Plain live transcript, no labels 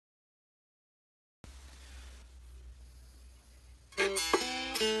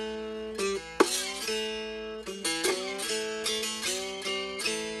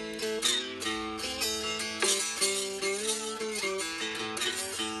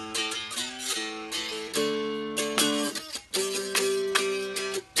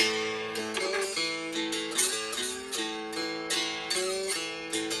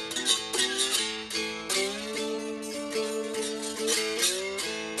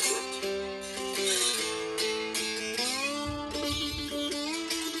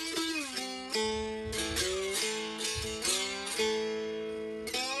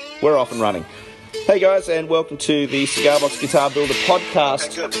We're off and running. Hey guys, and welcome to the Cigar Box Guitar Builder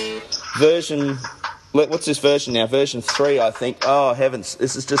podcast version. What's this version now? Version 3, I think. Oh heavens,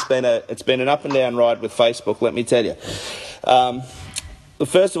 this has just been an up and down ride with Facebook. Let me tell you.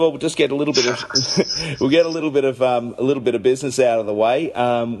 First of all, we'll just get a little bit of a little bit of business out of the way.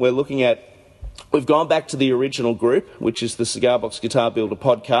 We've gone back to the original group, which is the Cigar Box Guitar Builder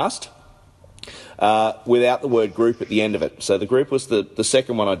podcast. Without the word group at the end of it. So the group was the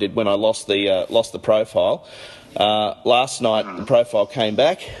second one I did when I lost the profile. Last night the profile came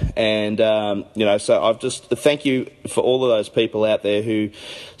back, and so I've just thank you for all of those people out there who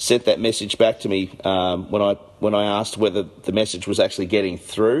sent that message back to me when I asked whether the message was actually getting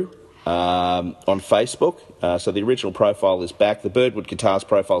through on Facebook. So the original profile is back. The Birdwood Guitars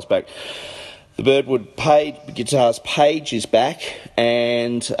profile is back. The Birdwood Guitars page is back,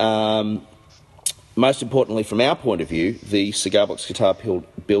 and most importantly, from our point of view, the Cigar Box Guitar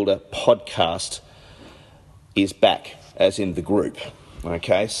Builder podcast is back, as in the group.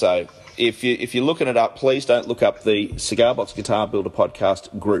 Okay, so if you're looking it up, please don't look up the Cigar Box Guitar Builder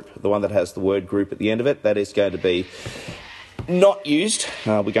podcast group, the one that has the word group at the end of it. That is going to be not used.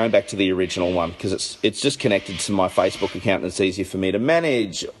 We're going back to the original one because it's just connected to my Facebook account and it's easier for me to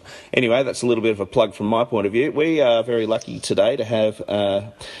manage. Anyway, that's a little bit of a plug from my point of view. We are very lucky today to have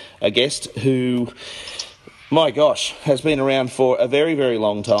a guest who, my gosh, has been around for a very, very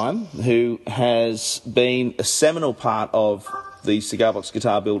long time, who has been a seminal part of the cigar box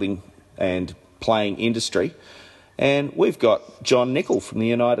guitar building and playing industry. And we've got John Nickel from the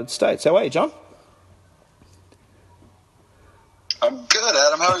United States. How are you, John? I'm good,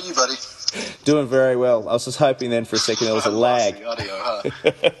 Adam. How are you, buddy? Doing very well. I was just hoping then for a second there was a lag. The audio, huh?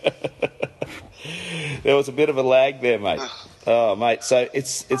 There was a bit of a lag there, mate. Oh, mate. So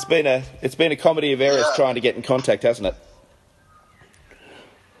it's been a comedy of errors trying to get in contact, hasn't it?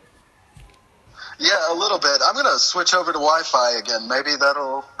 Yeah, a little bit. I'm gonna switch over to Wi-Fi again. Maybe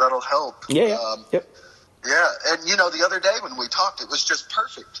that'll help. Yeah. Yep. Yeah, and the other day when we talked, it was just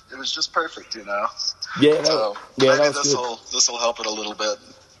perfect. It was just perfect, Yeah. Maybe this will help it a little bit.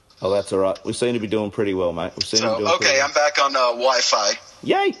 Oh, that's all right. We seem to be doing pretty well, mate. I'm back on Wi-Fi.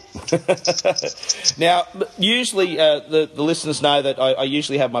 Yay! Now, usually the listeners know that I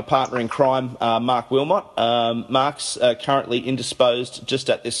usually have my partner in crime, Mark Wilmot. Mark's currently indisposed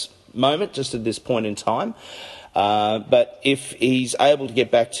just at this moment, just at this point in time. But if he's able to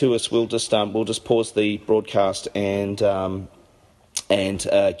get back to us, we'll just pause the broadcast and get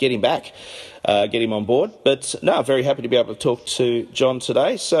him back, get him on board. But no, very happy to be able to talk to John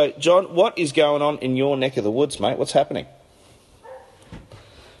today. So, John, what is going on in your neck of the woods, mate? What's happening?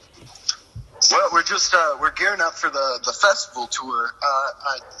 Well, we're gearing up for the festival tour.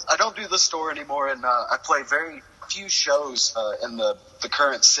 I don't do the store anymore, and I play very few shows in the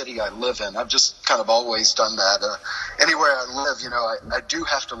current city I live in. I've just kind of always done that. Anywhere I live, I do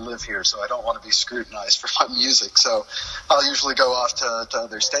have to live here, so I don't want to be scrutinized for my music. So I'll usually go off to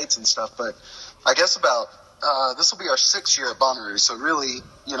other states and stuff. But I guess this will be our 6th year at Bonnaroo. So really,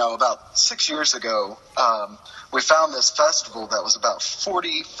 about 6 years ago, we found this festival that was about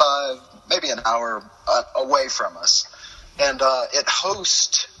 45, maybe an hour away from us. And it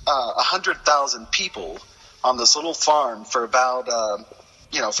hosts 100,000 people on this little farm for about,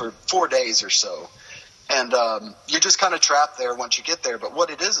 for 4 days or so. And you're just kind of trapped there once you get there. But what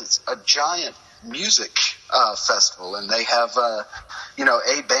it is, it's a giant music festival. And they have,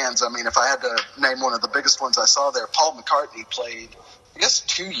 8 bands. I mean, if I had to name one of the biggest ones I saw there, Paul McCartney played, I guess,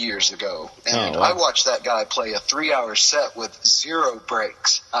 2 years ago. And I watched that guy play a 3-hour set with 0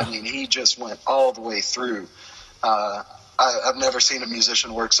 breaks. I mean, he just went all the way through. I've never seen a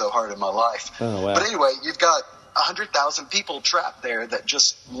musician work so hard in my life. Oh, wow. But anyway, you've got 100,000 people trapped there that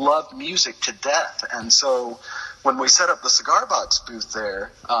just love music to death. And so when we set up the cigar box booth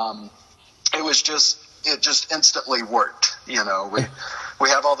there, it just instantly worked. We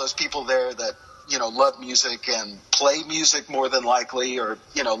have all those people there that, love music and play music more than likely, or,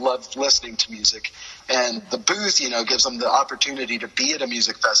 love listening to music. And the booth, gives them the opportunity to be at a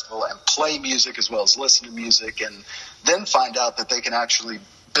music festival and play music as well as listen to music, and then find out that they can actually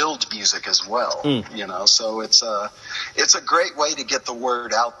build music as well. So it's a great way to get the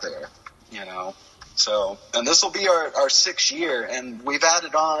word out there, So, and this will be our 6th year, and we've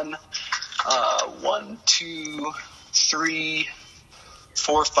added on 1, 2, 3,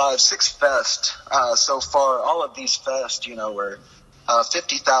 4, 5, 6 fests so far. All of these fests, were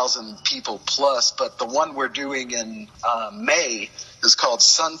 50,000 people plus, but the one we're doing in May is called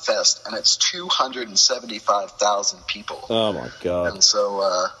Sunfest, and it's 275,000 people. Oh my God! And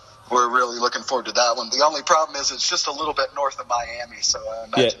so we're really looking forward to that one. The only problem is it's just a little bit north of Miami, so I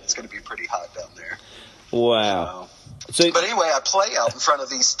imagine it's going to be pretty hot down there. Wow. But anyway, I play out in front of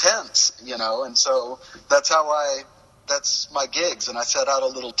these tents, and so that's my gigs, and I set out a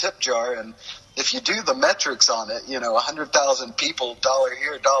little tip jar, and if you do the metrics on it, 100,000 people, $1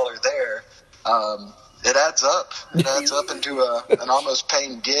 here, $1 there, it adds up. It adds up into an almost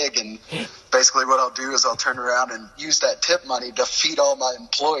paying gig, and basically what I'll do is I'll turn around and use that tip money to feed all my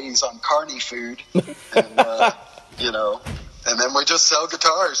employees on carny food, and, and then we just sell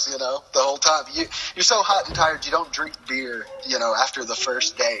guitars, the whole time. You're so hot and tired, you don't drink beer, after the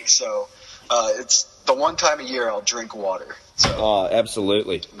first day. So it's the one time a year I'll drink water. So, oh,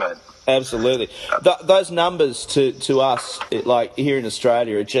 absolutely. But, absolutely. Those numbers to us, like here in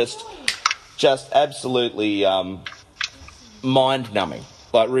Australia, are just absolutely mind-numbing.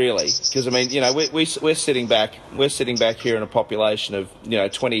 Like really, because I mean, we're sitting back here in a population of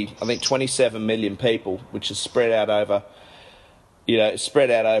 27 million people, which is spread out over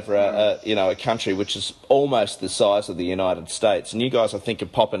a country which is almost the size of the United States. And you guys, I think, are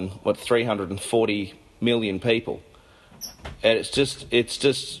popping 340 million people, and it's just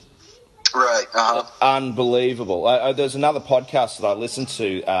right, unbelievable. There's another podcast that I listened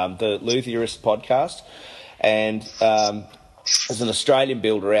to, the Luthierist podcast, and there's an Australian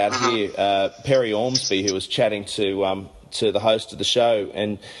builder out here, Perry Ormsby, who was chatting to the host of the show,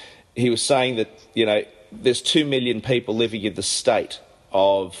 and he was saying that there's 2 million people living in the state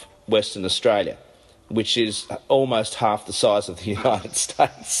of Western Australia, which is almost half the size of the United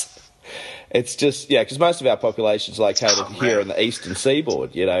States. It's just, because most of our population is located here on the eastern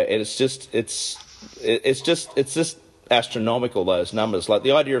seaboard, and it's just astronomical, those numbers. Like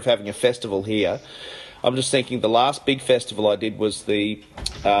the idea of having a festival here, I'm just thinking the last big festival I did was the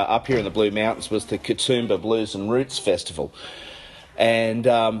up here in the Blue Mountains was the Katoomba Blues and Roots Festival, and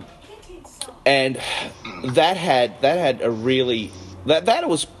that had a really that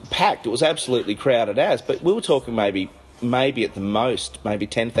was packed. It was absolutely crowded as, but we were talking maybe at the most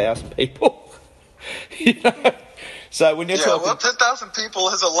 10,000 people. So when you're talking, 10,000 people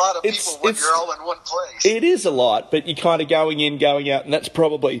is a lot of people when you're all in one place. It is a lot, but you're kind of going in, going out, and that's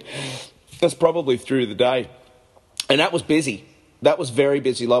probably through the day. And that was busy. That was very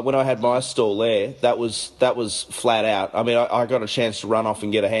busy. Like when I had my stall there, that was flat out. I mean, I got a chance to run off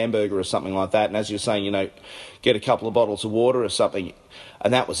and get a hamburger or something like that. And as you're saying, get a couple of bottles of water or something.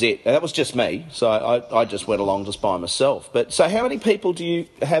 And that was it. And that was just me. So I just went along just by myself. But so how many people do you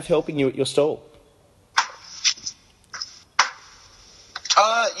have helping you at your stall?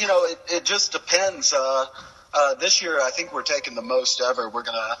 It just depends. This year, I think we're taking the most ever. We're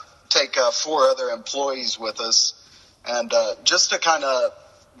going to take 4 other employees with us, and just to kind of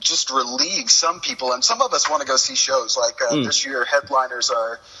just relieve some people. And some of us want to go see shows. Like this year, headliners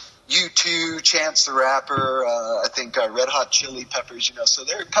are U2, Chance the Rapper, I think Red Hot Chili Peppers. So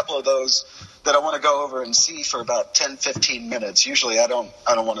there are a couple of those that I want to go over and see for about 10-15 minutes. Usually, I don't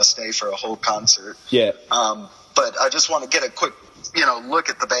want to stay for a whole concert. Yeah. But I just want to get a quick look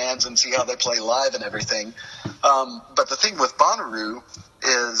at the bands and see how they play live and everything. But the thing with Bonnaroo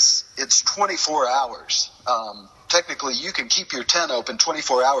is it's 24 hours. Technically, you can keep your tent open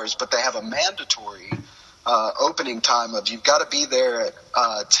 24 hours, but they have a mandatory opening time of you've got to be there at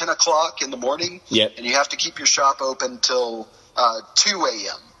 10 o'clock in the morning, and you have to keep your shop open till 2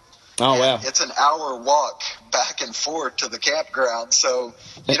 a.m. Oh, wow. It's an hour walk back and forth to the campground, so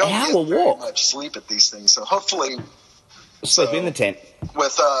you don't get very much sleep at these things. So hopefully... Sleep in the tent.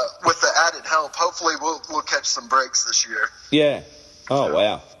 With the added help, hopefully we'll catch some breaks this year. Yeah. Oh,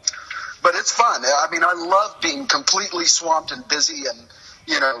 wow. But it's fun. I mean, I love being completely swamped and busy and,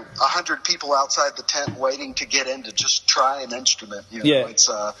 100 people outside the tent waiting to get in to just try an instrument. Yeah. It's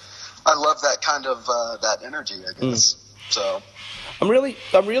I love that kind of that energy, I guess. So I'm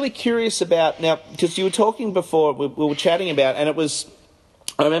really curious about now, because you were talking before, we were chatting about, and it was,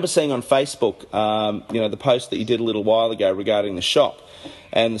 I remember seeing on Facebook, the post that you did a little while ago regarding the shop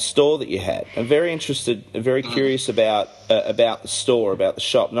and the store that you had. I'm very interested, very curious about the store, about the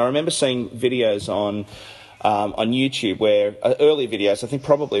shop. And I remember seeing videos on YouTube where early videos, I think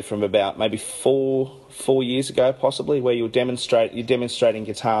probably from about maybe four years ago, possibly, where you're demonstrating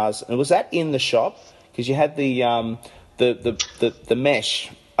guitars. And was that in the shop? Because you had the mesh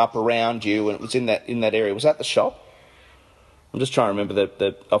up around you, and it was in that area. Was that the shop? I'm just trying to remember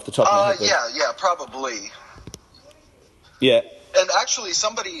the off the top of my head. Yeah, probably. Yeah. And actually,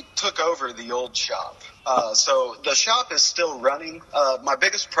 somebody took over the old shop. So the shop is still running. My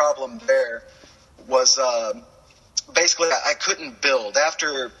biggest problem there was basically I couldn't build.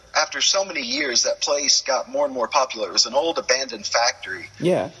 After so many years, that place got more and more popular. It was an old abandoned factory.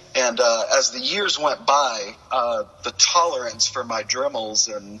 Yeah. And as the years went by, the tolerance for my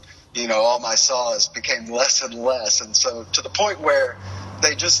Dremels and, all my saws became less and less. And so to the point where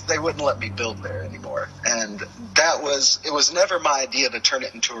they wouldn't let me build there anymore. And it was never my idea to turn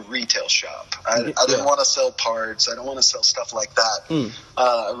it into a retail shop. I didn't want to sell parts. I don't want to sell stuff like that.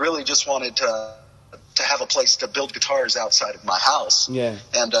 I really just wanted to have a place to build guitars outside of my house. Yeah.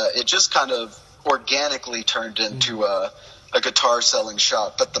 And it just kind of organically turned into a guitar selling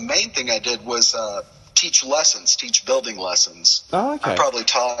shop. But the main thing I did was teach building lessons. Oh, okay. I probably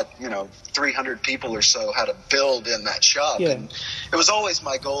taught 300 people or so how to build in that shop. Yeah. And it was always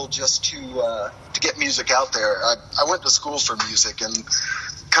my goal just to get music out there. I went to school for music and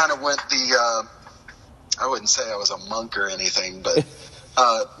kind of went I wouldn't say I was a monk or anything, but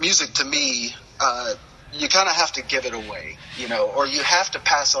music to me, you kind of have to give it away, or you have to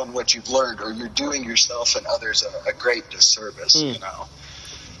pass on what you've learned, or you're doing yourself and others a great disservice,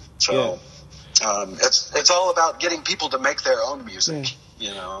 So it's all about getting people to make their own music,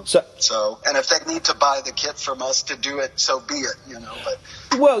 So, and if they need to buy the kit from us to do it, so be it,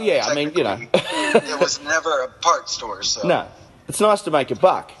 But well, yeah, I mean, it was never a part store, so. No, it's nice to make a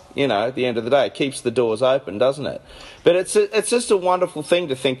buck. At the end of the day, it keeps the doors open, doesn't it? But it's just a wonderful thing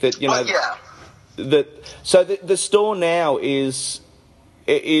to think that the store now is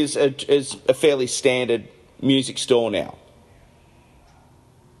a fairly standard music store now.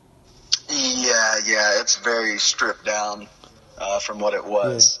 Yeah, it's very stripped down from what it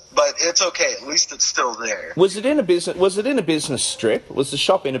was, but it's okay. At least it's still there. Was it in a business strip? Was the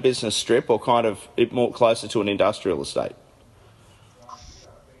shop in a business strip, or kind of more closer to an industrial estate?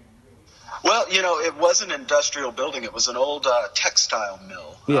 Well, it was an industrial building. It was an old textile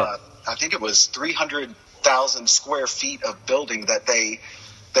mill. Yeah. I think it was 300,000 square feet of building that they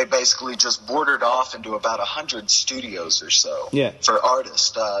basically just bordered off into about 100 studios or so for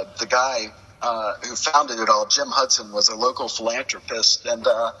artists. The guy who founded it all, Jim Hudson, was a local philanthropist, and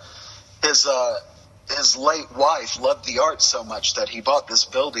his late wife loved the art so much that he bought this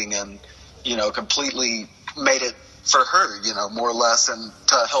building and, completely made it for her, more or less, and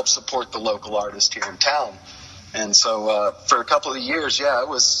to help support the local artist here in town. And so for a couple of years, it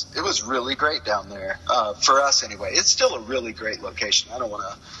was really great down there for us anyway. It's still a really great location. I don't want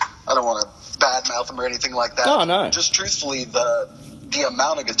to badmouth them or anything like that. Oh, no. Just truthfully, the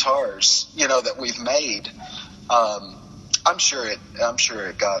amount of guitars that we've made, I'm sure it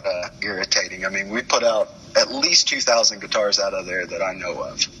got irritating. I mean, we put out at least 2,000 guitars out of there that I know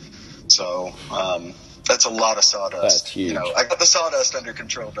of. So. That's a lot of sawdust. That's huge. I got the sawdust under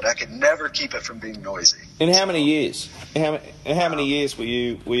control, but I could never keep it from being noisy. In how many years? How many years were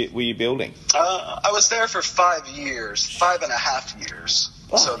you building? I was there for 5 years, 5.5 years.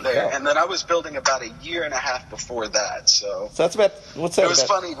 And then I was building about a year and a half before that. So that's about what's that? It was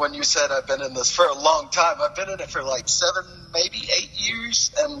funny when you said I've been in this for a long time. I've been in it for like 7, maybe 8 years,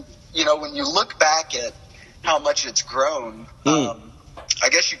 and when you look back at how much it's grown. I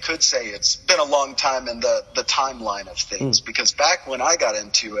guess you could say it's been a long time in the timeline of things, because back when I got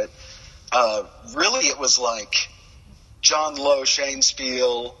into it, really it was like John Lowe, Shane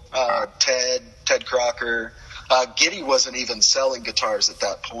Spiel, Ted Crocker. Giddy wasn't even selling guitars at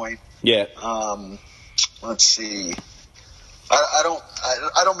that point. Yeah. Let's see.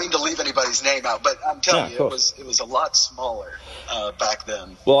 I don't mean to leave anybody's name out, but I'm telling you, it was a lot smaller back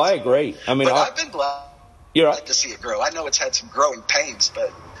then. Well, I agree. I mean, I've been glad. You're right. To see it grow. I know it's had some growing pains,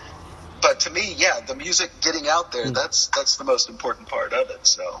 but to me, the music getting out there, that's the most important part of it.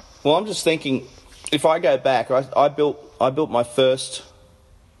 So. Well, I'm just thinking, if I go back, I built my first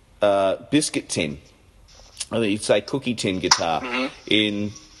biscuit tin, I think you'd say cookie tin guitar,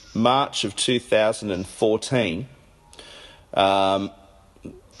 in March of 2014,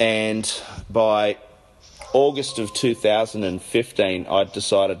 and by August of 2015, I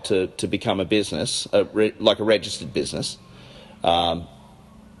decided to become a business, like a registered business, and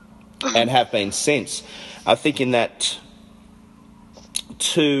have been since. I think in that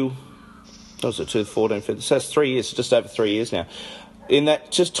 2014, so that's 3 years, just over 3 years now. In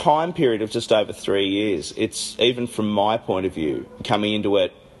that just time period of just over 3 years, it's, even from my point of view, coming into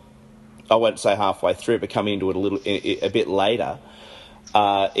it, I won't say halfway through, but coming into it a bit later,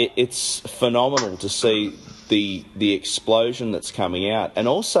 it's phenomenal to see the explosion that's coming out, and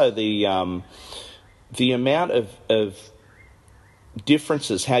also the amount of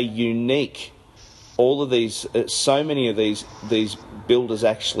differences, how unique all of these, so many of these builders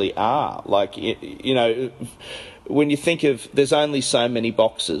actually are. Like, when you think of, there's only so many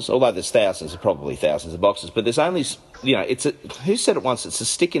boxes, although there's thousands, probably thousands of boxes, but there's only, who said it once, it's a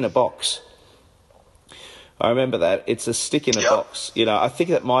stick in a box. I remember that. It's a stick in a box. I think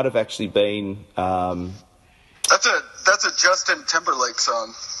that might have actually been... That's a Justin Timberlake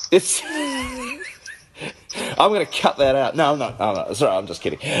song. It's... I'm going to cut that out. No, I'm not. Oh, no, sorry, I'm just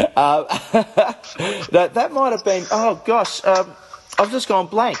kidding. That might have been... Oh, gosh. I've just gone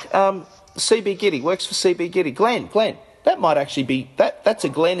blank. CB Giddy. Works for CB Giddy. Glenn. That might actually be... That's a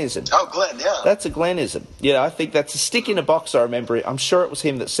Glennism. Oh, Glenn, yeah. That's a Glennism. I think that's a stick in a box, I remember it. I'm sure it was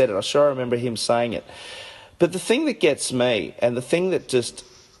him that said it. I'm sure I remember him saying it. But the thing that gets me, and the thing that just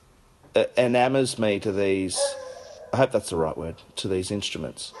enamors me to these... I hope that's the right word, to these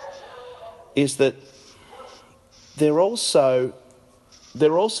instruments, is that they're also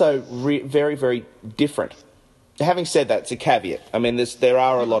very, very different. Having said that, it's a caveat. I mean, there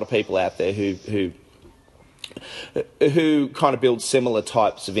are a lot of people out there who kind of build similar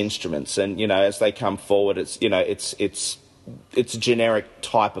types of instruments, and as they come forward, it's a generic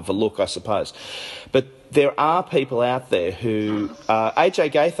type of a look, I suppose. But there are people out there who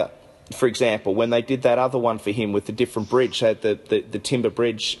AJ Gaither, for example, when they did that other one for him with the different bridge, had the timber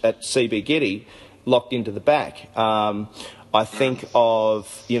bridge at CB Giddy locked into the back. I think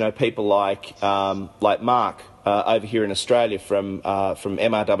of people like Mark over here in Australia from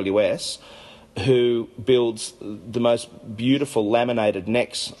MRWS, who builds the most beautiful laminated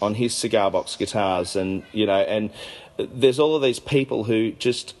necks on his cigar box guitars, and there's all of these people who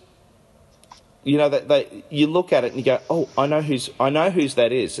just. You look at it and you go, oh, I know whose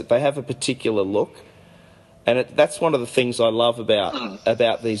that is. They have a particular look, and that's one of the things I love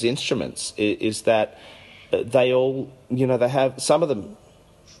about these instruments is that they all, they have, some of them,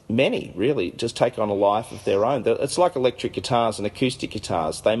 many really, just take on a life of their own. It's like electric guitars and acoustic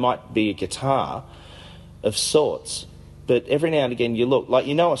guitars. They might be a guitar of sorts, but every now and again you look like a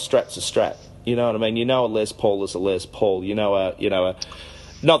Strat's a Strat. You know what I mean? A Les Paul is a Les Paul.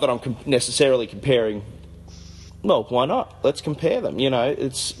 Not that I'm necessarily comparing. Well, why not? Let's compare them.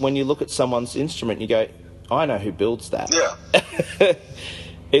 It's when you look at someone's instrument, you go, I know who builds that. Yeah.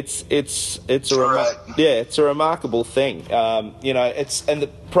 It's a remarkable thing.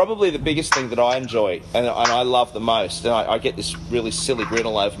 Probably the biggest thing that I enjoy and I love the most, and I get this really silly grin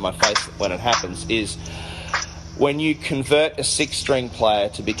all over my face when it happens, is when you convert a 6-string player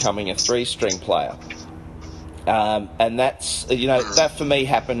to becoming a 3-string player. And that's that for me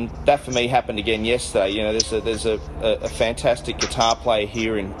happened again yesterday. There's a fantastic guitar player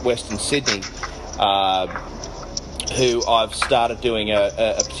here in Western Sydney who I've started doing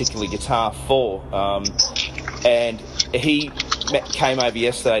a particular guitar for, and he came over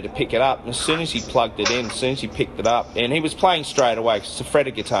yesterday to pick it up, and as soon as he plugged it in, as soon as he picked it up, and he was playing straight away, 'cause it's a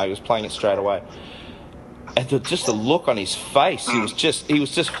fretted guitar, he was playing it straight away, and just the look on his face, he was just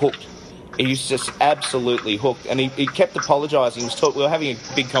hooked. He was just absolutely hooked, and he kept apologising. We were having a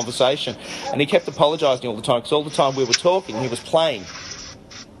big conversation, and he kept apologising all the time, because all the time we were talking, he was playing.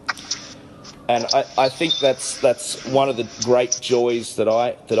 And I think that's one of the great joys that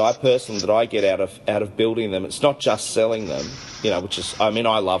I personally get out of building them. It's not just selling them, which is, I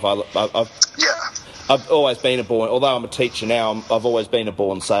love. I've always been although I'm a teacher now, I've always been a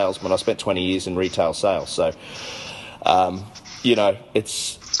born salesman. I spent 20 years in retail sales, so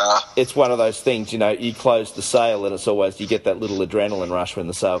it's one of those things, you close the sale and it's always, you get that little adrenaline rush when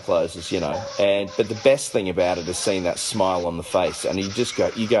the sale closes, but the best thing about it is seeing that smile on the face, and you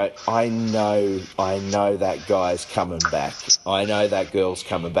go, I know that guy's coming back. I know that girl's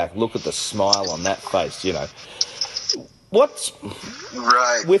coming back. Look at the smile on that face, What's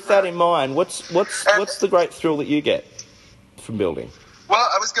right with that in mind? What's the great thrill that you get from building? Well,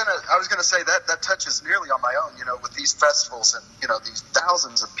 I was gonna say that touches nearly on my own, with these festivals and, these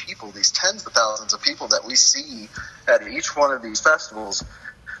thousands of people, these tens of thousands of people that we see at each one of these festivals.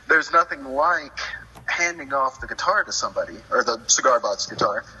 There's nothing like handing off the guitar to somebody, or the cigar box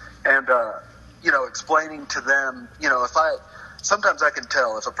guitar, and, explaining to them, sometimes I can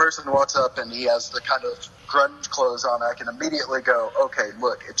tell if a person walks up and he has the kind of grunge clothes on, I can immediately go, okay,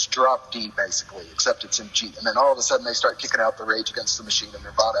 look, it's drop D basically, except it's in G. And then all of a sudden they start kicking out the Rage Against the Machine and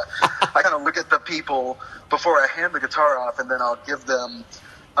Nirvana. I kind of look at the people before I hand the guitar off, and then I'll give them,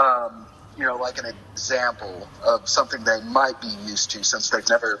 like an example of something they might be used to since they've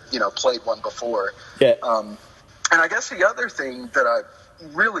never, played one before. Yeah. And I guess the other thing that I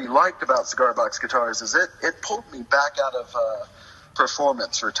really liked about cigar box guitars is it pulled me back out of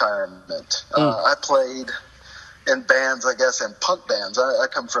performance retirement. I played in bands, I guess, in punk bands. I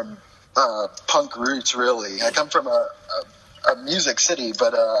come from punk roots, really. I come from a a music city,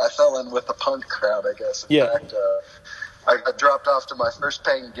 but I fell in with the punk crowd, I guess. In fact, I dropped off to my first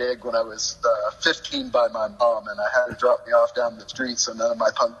paying gig when I was 15 by my mom, and I had her drop me off down the street so none of my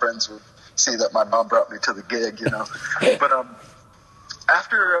punk friends would see that my mom brought me to the gig, you know. But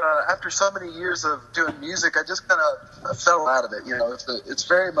after so many years of doing music, I just kind of fell out of it. You know, it's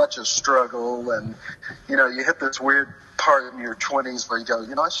very much a struggle, and you know, you hit this weird part in your 20s where you go,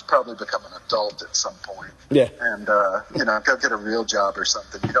 you know, I should probably become an adult at some point. Yeah. And you know, go get a real job or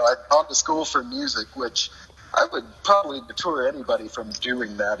something. You know, I'd gone to school for music, which I would probably deter anybody from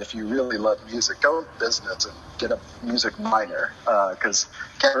doing that. If you really love music, go into business and get a music minor, because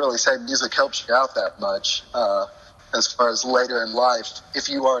can't really say music helps you out that much. As far as later in life, if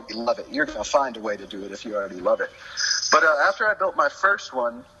you already love it, you're going to find a way to do it if you already love it. But after I built my first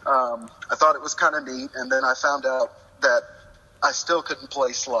one, I thought it was kind of neat, and then I found out that I still couldn't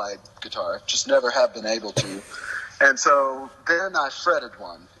play slide guitar, just never have been able to. And so then I fretted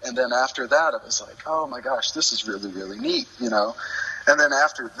one, and then after that, I was like, oh my gosh, this is really, really neat, you know. And then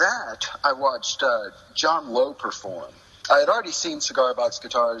after that, I watched John Lowe perform. I had already seen cigar box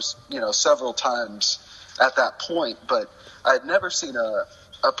guitars, you know, several times at that point, but I had never seen a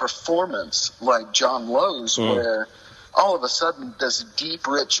performance like John Lowe's where all of a sudden this deep,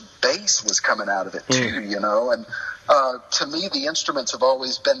 rich bass was coming out of it too, you know. And to me, the instruments have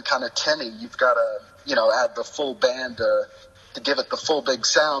always been kind of tinny. You've got to, you know, add the full band to give it the full big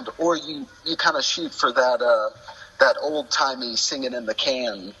sound, or you kind of shoot for that old-timey singing in the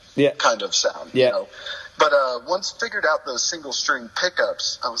can kind of sound, you know. But once figured out those single string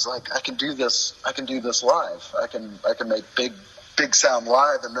pickups, I was like, I can do this live. I can make big sound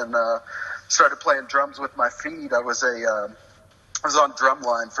live. And then started playing drums with my feet. I was on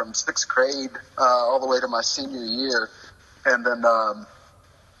drumline from 6th grade all the way to my senior year, and then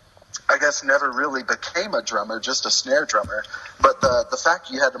I guess never really became a drummer, just a snare drummer. But the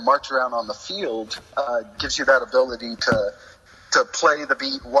fact you had to march around on the field gives you that ability to play the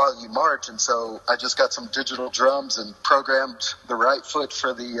beat while you march. And so I just got some digital drums and programmed the right foot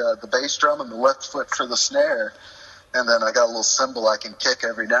for the bass drum and the left foot for the snare. And then I got a little cymbal I can kick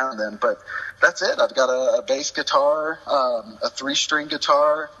every now and then. But that's it. I've got a bass guitar, a 3-string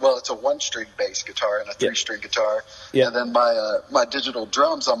guitar. Well, it's a 1-string bass guitar and a 3-string guitar. And then my digital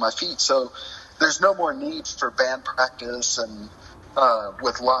drums on my feet. So there's no more need for band practice and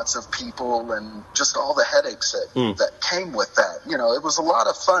with lots of people and just all the headaches that came with that. You know, it was a lot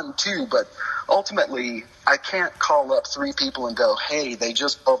of fun too, but ultimately I can't call up 3 people and go, hey, they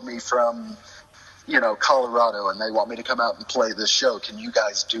just called me from, you know, Colorado and they want me to come out and play this show. Can you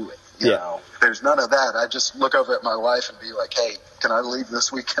guys do it? You know, there's none of that. I just look over at my wife and be like, hey, can I leave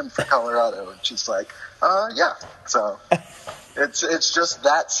this weekend for Colorado? And she's like, yeah. So it's just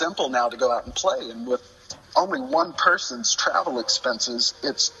that simple now to go out and play. And with only one person's travel expenses,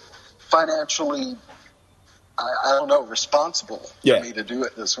 it's financially, I don't know, responsible for me to do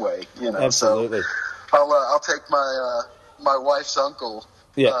it this way. You know, absolutely. So I'll take my wife's uncle.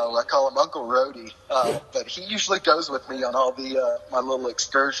 I call him Uncle Rhodey, but he usually goes with me on all my little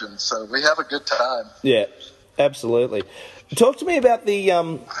excursions, so we have a good time. Yeah, absolutely. Talk to me about the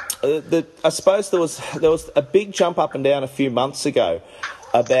I suppose there was a big jump up and down a few months ago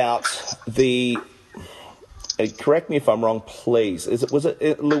about the. Correct me if I'm wrong, please. Was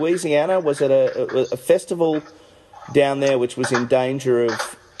it Louisiana? Was it a festival down there which was in danger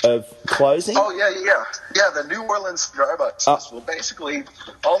of closing? Oh, yeah, the New Orleans Cigar Box Festival. Basically,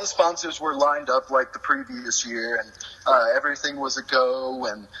 all the sponsors were lined up like the previous year, and everything was a go,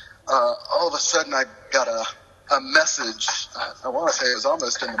 and all of a sudden I got a message. I want to say it was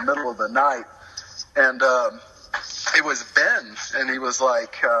almost in the middle of the night, and it was Ben, and he was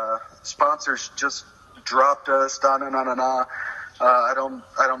like, sponsors just dropped us, I don't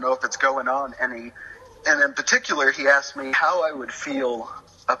know if it's going on any. And in particular, he asked me how I would feel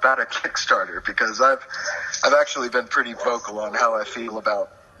about a Kickstarter, because I've actually been pretty vocal on how I feel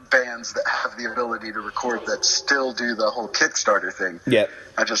about bands that have the ability to record that still do the whole Kickstarter thing. Yeah.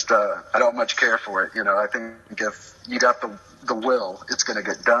 I just I don't much care for it. You know, I think if you got the will, it's going to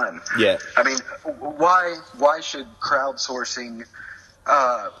get done. Yeah. I mean, why should crowdsourcing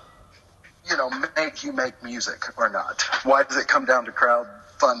make you make music or not? Why does it come down to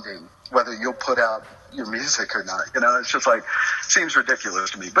crowdfunding, whether you'll put out your music or not? You know, it's just like, seems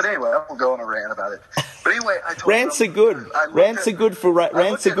ridiculous to me. But anyway, I won't go on a rant about it. But anyway, I told rants are good. Rants are good for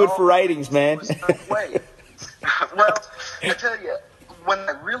ratings, man. Well, I tell you, when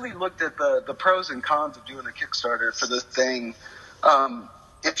I really looked at the pros and cons of doing a Kickstarter for this thing,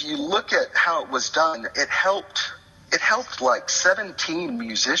 if you look at how it was done, it helped it helped like 17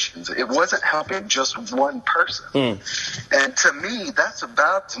 musicians. It wasn't helping just one person. And to me, that's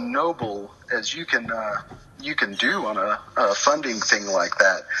about as noble as you can do on a funding thing like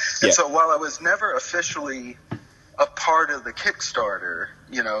that. And so while I was never officially a part of the Kickstarter,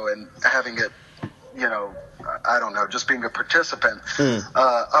 and having it, I don't know, just being a participant,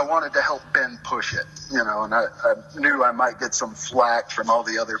 I wanted to help Ben push it, and I knew I might get some flack from all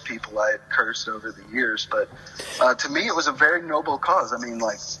the other people I had cursed over the years, but to me it was a very noble cause. I mean,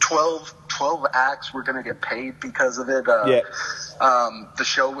 like 12 acts were going to get paid because of it. The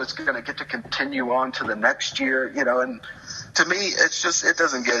show was going to get to continue on to the next year, and to me it's just, it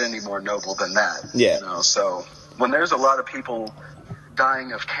doesn't get any more noble than that. So when there's a lot of people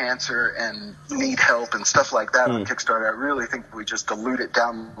dying of cancer and need help and stuff like that on Kickstarter, I really think we just dilute it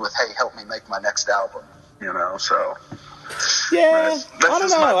down with, hey, help me make my next album, so. Yeah, that's I don't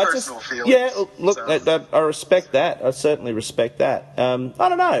just know. my personal feeling. Yeah, look, So. I respect that. I certainly respect that. I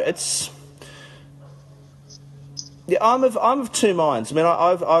don't know. It's... Yeah, I'm of two minds. I mean,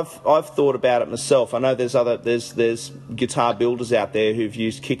 I've thought about it myself. I know there's guitar builders out there who've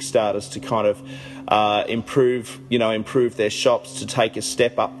used Kickstarters to kind of improve their shops to take a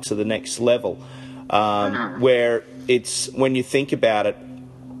step up to the next level. Where it's, when you think about it,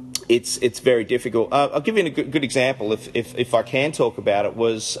 it's very difficult. I'll give you a good example, if I can talk about it.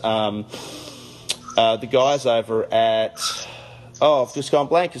 Was the guys over at I've just gone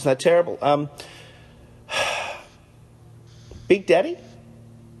blank. Isn't that terrible? Big Daddy?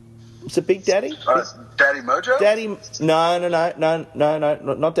 Was it Big Daddy? Daddy Mojo? No,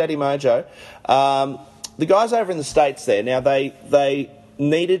 not Daddy Mojo. The guys over in the States there, now they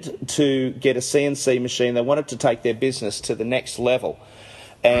needed to get a CNC machine. They wanted to take their business to the next level.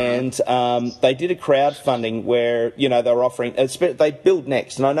 And they did a crowdfunding where, they were offering... They Build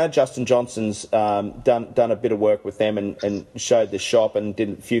Next. And I know Justin Johnson's done a bit of work with them and showed the shop and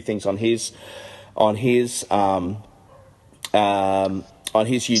did a few things on his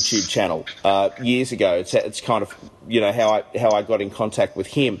YouTube channel years ago. It's kind of how I got in contact with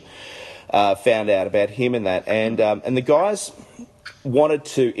him, found out about him and that, and the guys wanted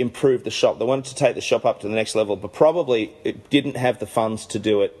to improve the shop. They wanted to take the shop up to the next level, but probably it didn't have the funds to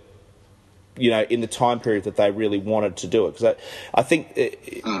do it, in the time period that they really wanted to do it. Because I think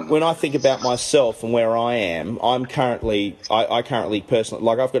when I think about myself and where I am, I currently personally,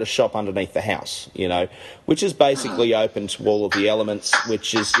 like, I've got a shop underneath the house, which is basically open to all of the elements,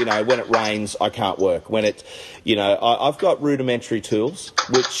 which is, when it rains, I can't work. When it, I've got rudimentary tools,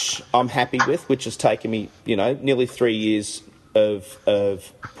 which I'm happy with, which has taken me, nearly 3 years of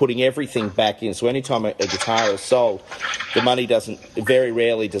putting everything back in. So anytime a guitar is sold, the money very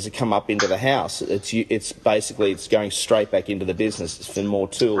rarely does it come up into the house. It's basically, it's going straight back into the business. It's for more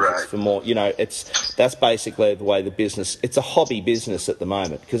tools. Right. It's for more, that's basically the way the business, it's a hobby business at the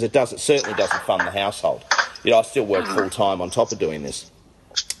moment, because it certainly doesn't fund the household. I still work full time on top of doing this.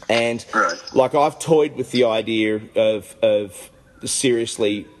 And like, I've toyed with the idea of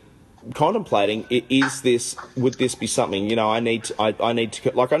seriously contemplating, would this be something, I need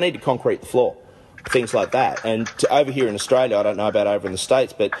to concrete the floor, things like that. And over here in Australia, I don't know about over in the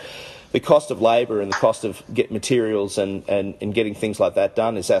States, but the cost of labour and the cost of materials and getting things like that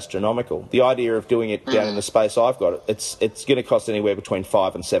done is astronomical. The idea of doing it down in the space I've got, it's going to cost anywhere between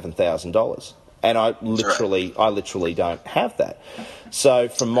 $5,000 and $7,000. And I literally don't have that. So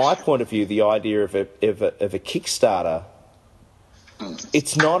from my point of view, the idea of a Kickstarter,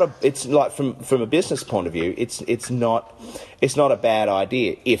 it's like from a business point of view, it's not a bad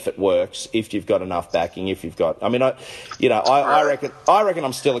idea if it works, if you've got enough backing, if you've got, I reckon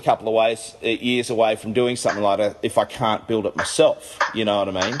I'm still a couple of years away from doing something like that if I can't build it myself. You know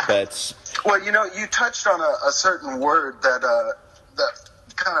what I mean? But well, you touched on a certain word that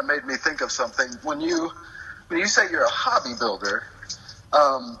kind of made me think of something. When you say you're a hobby builder,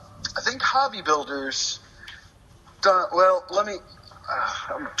 I think hobby builders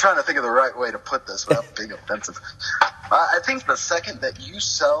I'm trying to think of the right way to put this without being offensive. I think the second that you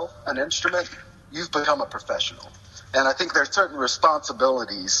sell an instrument, you've become a professional. And I think there's certain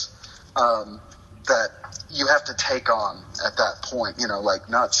responsibilities that you have to take on at that point, like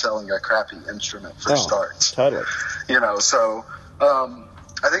not selling a crappy instrument for starts. Totally. So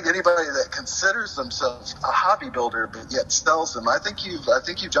I think anybody that considers themselves a hobby builder but yet sells them, I think you've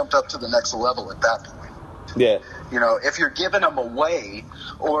jumped up to the next level at that point. Yeah. If you're giving them away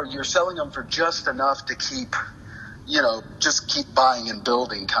or you're selling them for just enough to keep, just keep buying and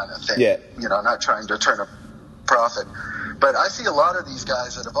building kind of thing. Yeah. Not trying to turn a profit. But I see a lot of these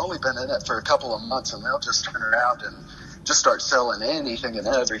guys that have only been in it for a couple of months, and they'll just turn around just start selling anything and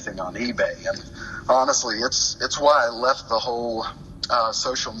everything on eBay. And honestly, it's why I left the whole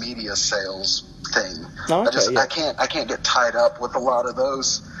social media sales thing. Okay, I can't get tied up with a lot of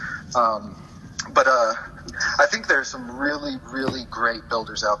those. But I think there's some really, really great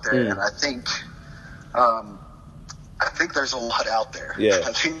builders out there, and I think there's a lot out there. Yeah.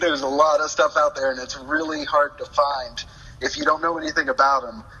 I think there's a lot of stuff out there, and it's really hard to find. If you don't know anything about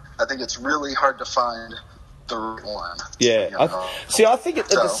them, I think it's really hard to find the right one. Yeah. You know? I think at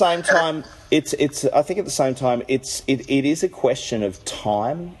the same time, it is a question of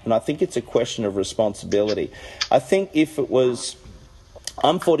time, and I think it's a question of responsibility. I think if it was,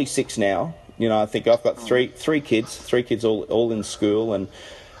 I'm 46 now. You know, I think I've got three kids all in school, and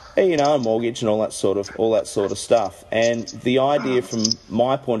you know, a mortgage and all that sort of stuff. And the idea from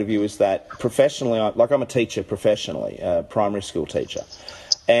my point of view is that professionally, I'm a teacher professionally, a primary school teacher,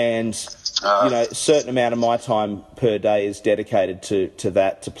 and you know, a certain amount of my time per day is dedicated to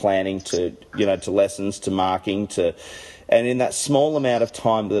that, to planning, to, you know, to lessons, to marking, and in that small amount of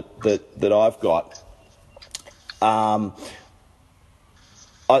time that I've got.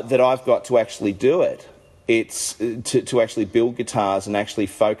 That I've got to actually do it. It's to actually build guitars and actually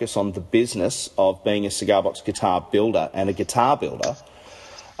focus on the business of being a cigar box guitar builder and a guitar builder.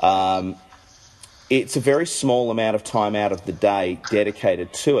 It's a very small amount of time out of the day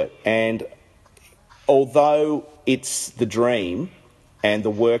dedicated to it. And although it's the dream and the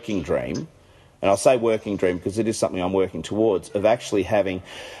working dream, and I'll say working dream because it is something I'm working towards, of actually having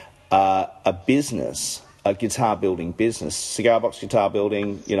a business, a guitar building business, cigar box guitar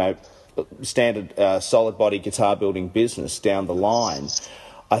building, you know, standard solid body guitar building business down the line,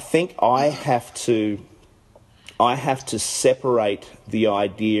 I think I have to separate the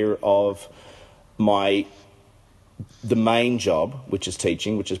idea of the main job, which is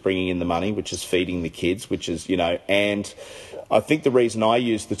teaching, which is bringing in the money, which is feeding the kids, which is, you know, and I think the reason I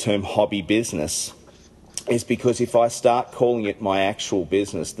use the term hobby business is because if I start calling it my actual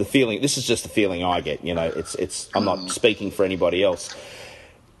business, this is just the feeling I get, you know, I'm not speaking for anybody else.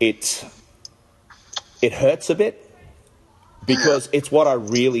 It hurts a bit because it's what I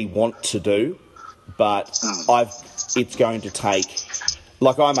really want to do, but it's going to take,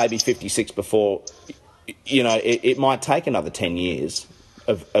 like, I may be 56 before, you know, it might take another 10 years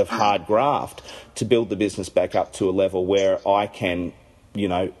of hard graft to build the business back up to a level where I can, you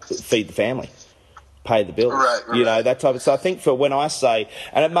know, feed the family, pay the bills, right. You know, that type of. So I think for when I say,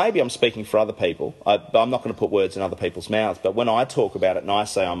 and it maybe I'm speaking for other people, I'm not going to put words in other people's mouths, but when I talk about it and I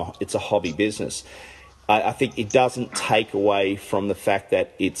say it's a hobby business, I think it doesn't take away from the fact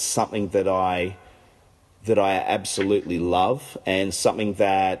that it's something that I absolutely love, and something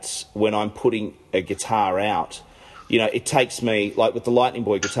that when I'm putting a guitar out, you know, it takes me, like with the Lightning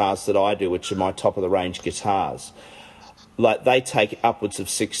Boy guitars that I do, which are my top of the range guitars, like they take upwards of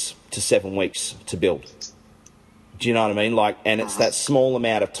 6 to 7 weeks to build. Do you know what I mean? Like, and it's that small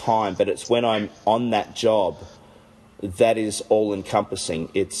amount of time, but it's when I'm on that job that is all encompassing.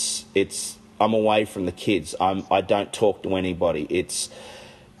 I'm away from the kids. I don't talk to anybody.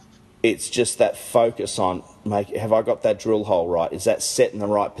 It's just that focus on, have I got that drill hole right? Is that set in the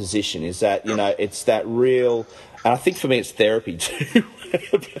right position? Is that, you know, it's that real, and I think for me it's therapy too.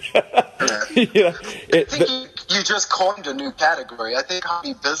 You know, I think you just coined a new category. I think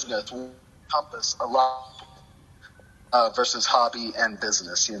hobby business will encompass a lot versus hobby and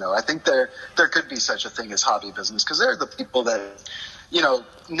business. You know, I think there could be such a thing as hobby business, because there are the people that, you know,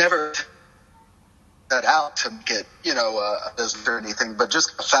 never that out to get, you know, a business or anything, but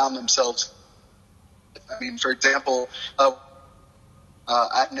just found themselves. I mean, for example,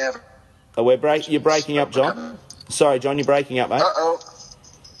 I've never. Oh, you're breaking up, John. Sorry, John, you're breaking up, mate.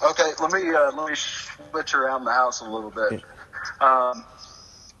 Okay, let me switch around the house a little bit.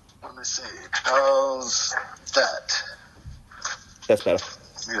 Let me see. How's that? That's better.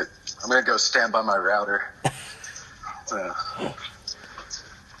 I'm gonna go stand by my router.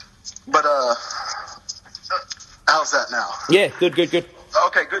 But how's that now? Yeah, good.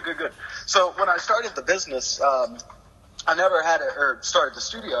 Okay, good. So when I started the business, I never had started the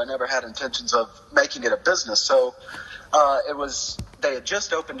studio. I never had intentions of making it a business. So they had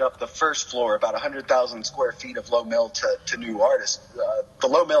just opened up the first floor, about 100,000 square feet of low mill to new artists. The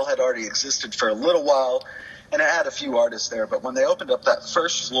low mill had already existed for a little while, and it had a few artists there. But when they opened up that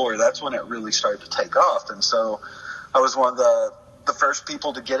first floor, that's when it really started to take off. And so I was one of the first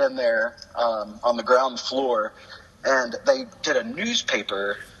people to get in there on the ground floor. And they did a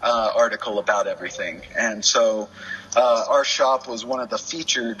newspaper article about everything. And so our shop was one of the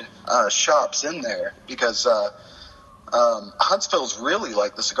featured shops in there, because Huntsville's really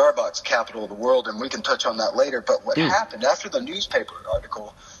like the cigar box capital of the world, and we can touch on that later. But what happened after the newspaper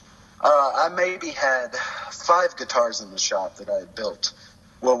article, I maybe had 5 guitars in the shop that I had built.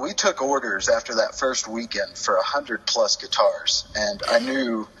 Well, we took orders after that first weekend for 100+ guitars, and I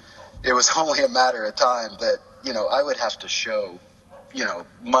knew it was only a matter of time that, I would have to show,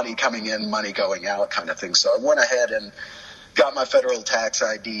 money coming in, money going out kind of thing. So I went ahead and got my federal tax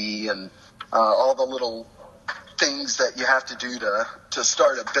ID and all the little things that you have to do to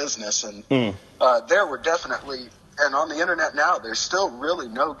start a business. And there were definitely, and on the internet now, there's still really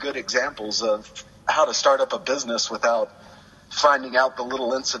no good examples of how to start up a business without finding out the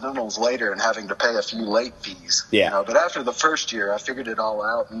little incidentals later and having to pay a few late fees. Yeah. But after the first year, I figured it all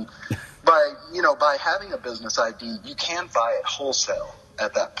out. And by having a business ID, you can buy it wholesale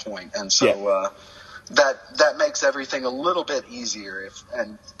at that point. And so that makes everything a little bit easier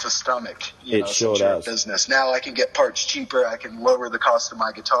and to stomach, it sure does. Business. Now I can get parts cheaper. I can lower the cost of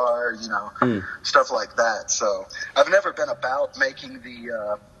my guitar, stuff like that. So I've never been about making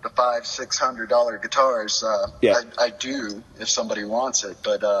the $500-600 guitars. I do if somebody wants it,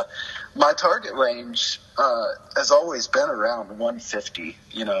 but my target range has always been around 150,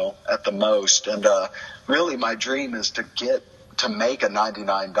 at the most. And really my dream is to make a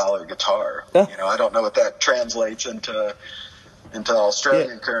 $99 guitar. I don't know what that translates into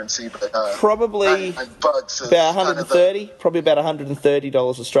Australian currency, but probably bucks about 130, probably about $130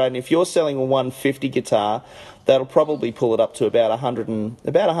 Australian. If you're selling a 150 guitar, that'll probably pull it up to about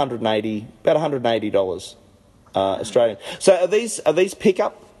 $180 Australian. So are these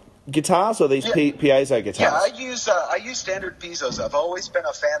pickup guitars or these piezo guitars? Yeah, I use standard piezos. I've always been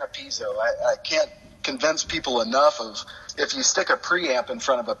a fan of piezo. I can't convince people enough of, if you stick a preamp in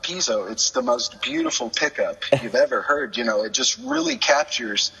front of a piezo, it's the most beautiful pickup you've ever heard. It just really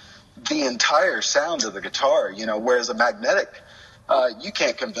captures the entire sound of the guitar, whereas a magnetic, you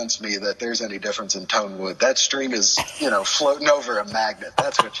can't convince me that there's any difference in tone wood. That string is, floating over a magnet.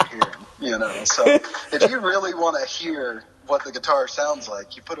 That's what you're hearing, So if you really want to hear what the guitar sounds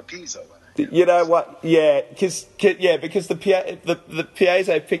like, you put a piezo in it. You know what? Yeah, because the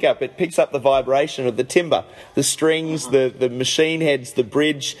piezo pickup, it picks up the vibration of the timber, the strings, the machine heads, the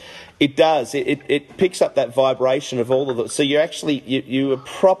bridge. It does. It picks up that vibration of all of it. So you are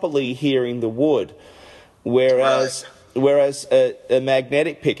properly hearing the wood, whereas a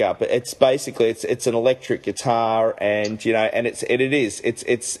magnetic pickup, it's basically it's an electric guitar, and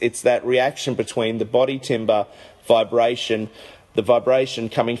it's that reaction between the body timber vibration, the vibration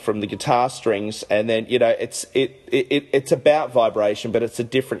coming from the guitar strings, and then it's about vibration, but it's a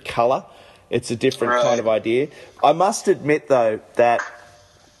different colour. It's a different kind of idea. I must admit though that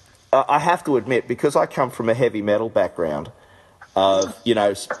I have to admit, because I come from a heavy metal background of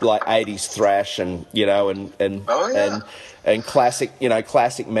like 80s thrash and and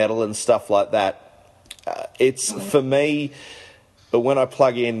classic metal and stuff like that. It's for me. But when I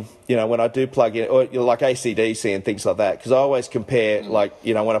plug in, when I do plug in, or like AC/DC and things like that, because I always compare,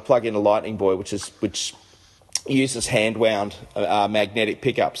 when I plug in a Lightning Boy, which uses hand wound magnetic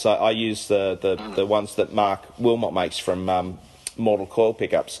pickups. I use the ones that Mark Wilmot makes from Mortal Coil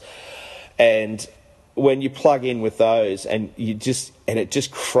pickups, and when you plug in with those, and you get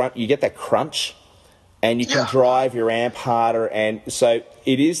that crunch, and you can drive your amp harder, and so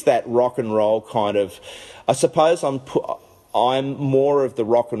it is that rock and roll kind of. I suppose I'm more of the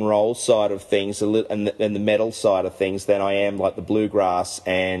rock and roll side of things and the metal side of things than I am like the bluegrass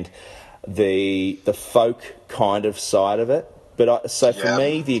and the folk kind of side of it. But for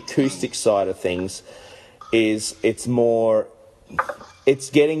me, the acoustic side of things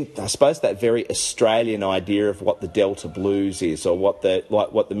it's getting, I suppose, that very Australian idea of what the Delta blues is, or what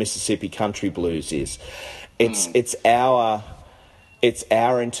the Mississippi country blues is. It's our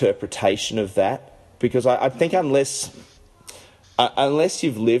interpretation of that, because I think unless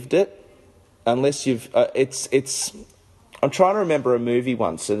you've lived it, I'm trying to remember a movie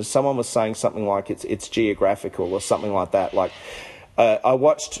once, and someone was saying something like it's geographical or something like that. Like I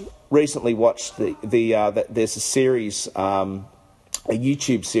recently watched there's a series, a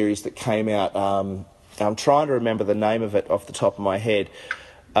YouTube series that came out. I'm trying to remember the name of it off the top of my head.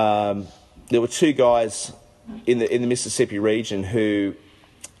 There were 2 guys in the Mississippi region who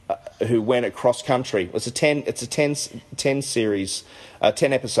went across country. It's a 10 episode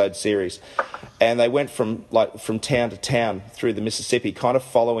series, and they went from town to town through the Mississippi, kind of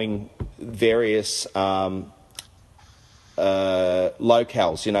following various locales,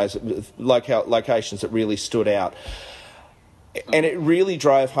 locations that really stood out. And it really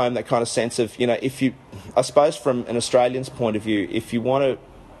drove home that kind of sense of, I suppose from an Australian's point of view, if you want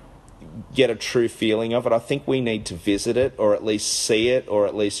get a true feeling of it. I think we need to visit it, or at least see it, or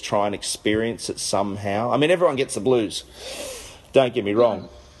at least try and experience it somehow. I mean, everyone gets the blues, don't get me wrong,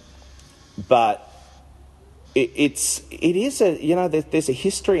 but it is there's a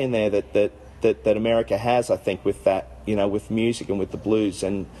history in there that America has, I think, with that, with music and with the blues.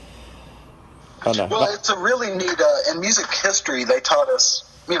 And I don't know. Well, it's a really neat in music history. They taught us,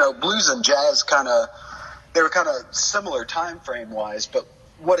 blues and jazz they were kind of similar time frame wise, but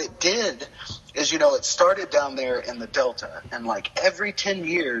what it did is, it started down there in the Delta, and like every 10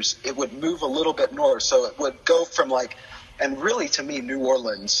 years it would move a little bit north. So it would go from and really to me, New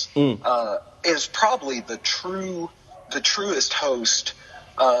Orleans is probably the truest host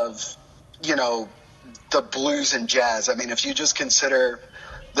of, the blues and jazz. I mean, if you just consider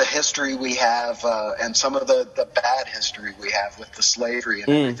the history we have and some of the bad history we have with the slavery and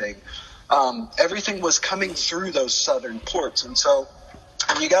everything, everything was coming through those southern ports. And so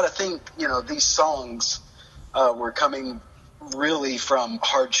you got to think, these songs were coming really from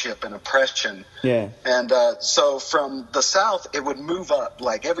hardship and oppression. Yeah. And so from the South, it would move up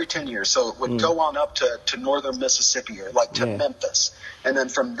like every 10 years. So it would go on up to northern Mississippi or to Memphis. And then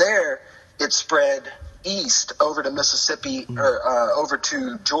from there, it spread east over to Mississippi or over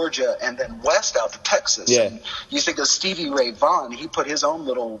to Georgia, and then west out to Texas. Yeah. And you think of Stevie Ray Vaughan, he put his own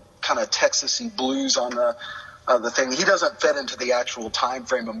little kind of Texas-y blues on the thing. He doesn't fit into the actual time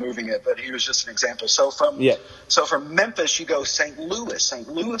frame of moving it, but he was just an example. So from Memphis, you go St. Louis. St.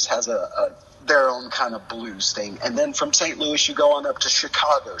 Louis has their own kind of blues thing. And then from St. Louis, you go on up to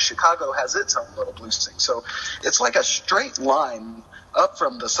Chicago. Chicago has its own little blues thing. So it's like a straight line up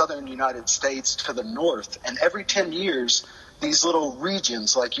from the southern United States to the north. And every 10 years, these little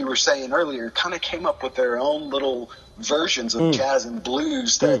regions, like you were saying earlier, kind of came up with their own little versions of jazz and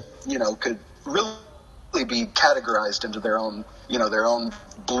blues that, could really be categorized into their own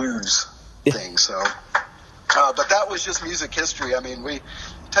blues thing. So, but that was just music history. I mean, we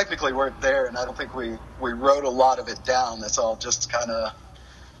technically weren't there, and I don't think we wrote a lot of it down. That's all just kind of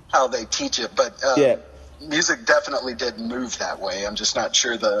how they teach it. But music definitely did move that way. I'm just not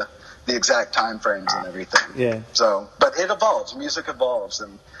sure the exact time frames and everything. Yeah. So, but it evolves. Music evolves,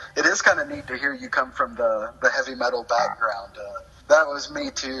 and it is kind of neat to hear you come from the heavy metal background. That was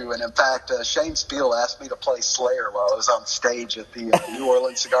me too, and in fact, Shane Spiel asked me to play Slayer while I was on stage at the New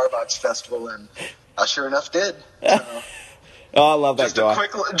Orleans Cigar Box Festival, and I sure enough did. So, I love that guy.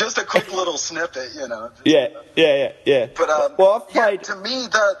 Just a quick little snippet, Yeah. But I've played. To me,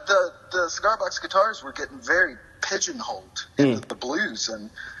 the cigar box guitars were getting very pigeonholed into the blues, and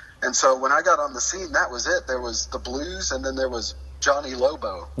so when I got on the scene, that was it. There was the blues, and then there was Johnny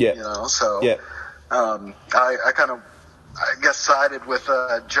Lobo. Yeah. So I kind of, I guess, sided with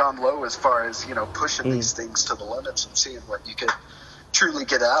John Lowe as far as pushing these things to the limits and seeing what you could truly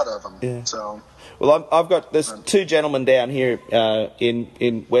get out of them. Yeah. So. Well, there's two gentlemen down here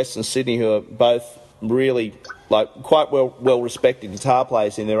in Western Sydney who are both really quite well respected guitar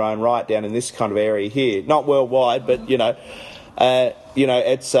players in their own right down in this kind of area here. Not worldwide, but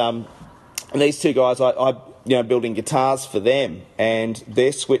it's these two guys. I building guitars for them, and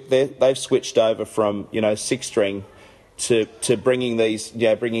they've switched over from 6-string to bringing these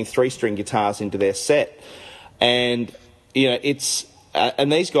bringing 3-string guitars into their set, and it's.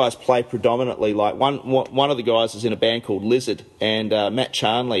 And these guys play predominantly one of the guys is in a band called Lizard, and Matt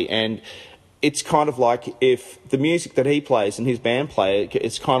Charnley, and it's kind of like if the music that he plays and his band play,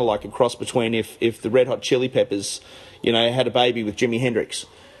 it's kind of like a cross between if the Red Hot Chili Peppers, had a baby with Jimi Hendrix.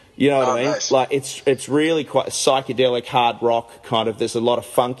 You know what I mean? Nice. Like it's really quite psychedelic hard rock kind of. There's a lot of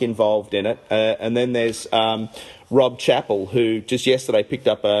funk involved in it, and then there's Rob Chappell, who just yesterday picked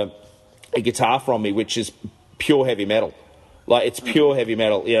up a guitar from me, which is pure heavy metal. Like, it's pure heavy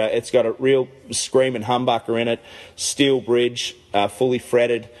metal. It's got a real screaming humbucker in it, steel bridge, fully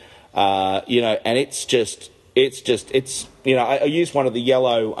fretted, and it's I used one of the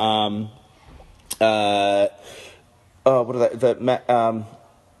yellow, what are they,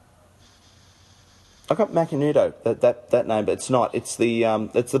 I got Macanudo, that name, but it's not. It's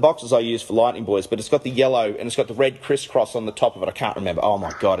the boxes I use for Lightning Boys, but it's got the yellow and it's got the red crisscross on the top of it. I can't remember. Oh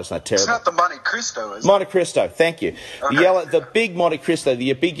my God, isn't that terrible? It's not the Monte Cristo, is it? Monte Cristo, thank you. Okay. The big Monte Cristo,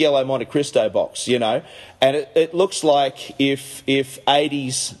 the big yellow Monte Cristo box, and it looks like if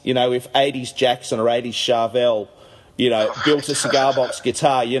 80s Jackson or 80s Charvel, built a cigar box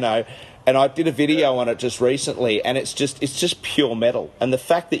guitar, And I did a video on it just recently, and it's just pure metal. And the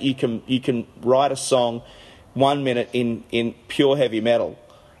fact that you can write a song 1 minute in pure heavy metal,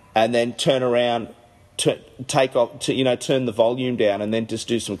 and then turn around, turn the volume down, and then just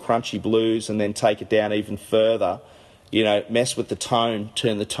do some crunchy blues, and then take it down even further, mess with the tone,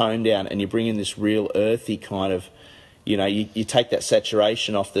 turn the tone down, and you bring in this real earthy kind of, you take that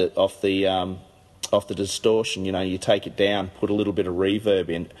saturation off the distortion, you take it down, put a little bit of reverb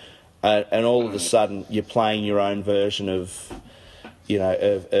in, and all of a sudden you're playing your own version of,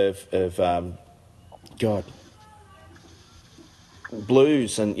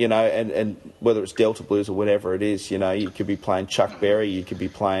 blues, and whether it's Delta blues or whatever it is, you could be playing Chuck Berry, you could be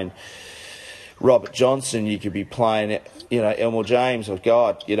playing Robert Johnson, you could be playing, Elmore James, or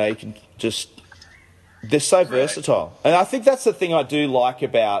you can just, they're so versatile. And I think that's the thing I do like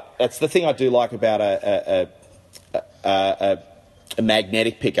about, a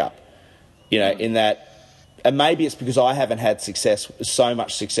magnetic pickup, in that, and maybe it's because I haven't had so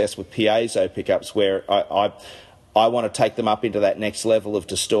much success with piezo pickups, where I want to take them up into that next level of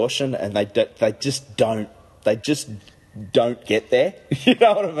distortion, and they just don't get there. You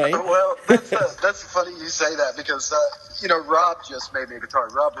know what I mean? Well, that's funny you say that, because Rob just made me a guitar,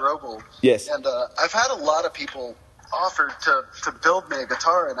 Rob Roble. Yes. And I've had a lot of people offer to build me a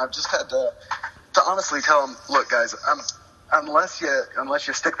guitar, and I've just had to honestly tell them, look, guys, unless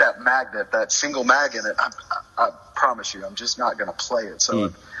you stick that single mag in it, I promise you, I'm just not going to play it.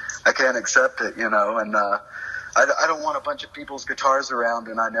 So I can't accept it, and I don't want a bunch of people's guitars around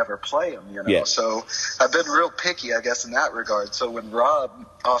and I never play them, Yeah. So I've been real picky, I guess, in that regard. So when Rob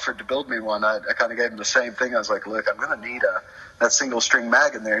offered to build me one, I kind of gave him the same thing. I was like, look, I'm going to need that single string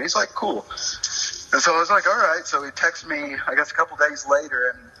mag in there. And he's like, cool. And so I was like, all right. So he texted me, I guess, a couple days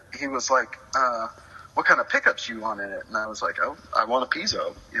later, and he was like, what kind of pickups you want in it? And I was like, oh, I want a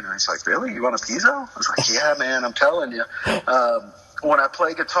piezo. He's like, really? You want a piezo? I was like, yeah, man, I'm telling you. When I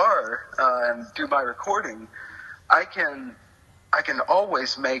play guitar and do my recording, I can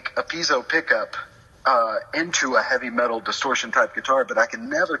always make a piezo pickup into a heavy metal distortion type guitar, but I can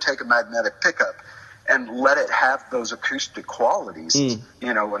never take a magnetic pickup and let it have those acoustic qualities,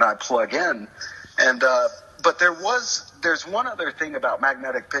 when I plug in. And but there's one other thing about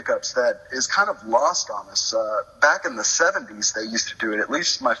magnetic pickups that is kind of lost on us. Back in the 70s, they used to do it. At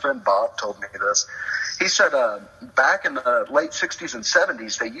least my friend Bob told me this. He said back in the late 60s and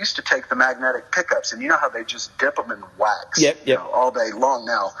 70s, they used to take the magnetic pickups, and you know how they just dip them in wax all day long.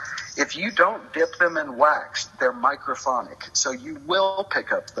 Now, if you don't dip them in wax, they're microphonic, so you will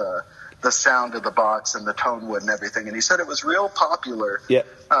pick up the sound of the box and the tone wood and everything. And he said it was real popular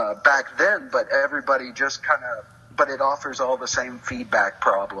back then, but everybody just but it offers all the same feedback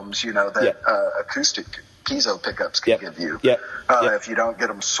problems, that acoustic piezo pickups can give you if you don't get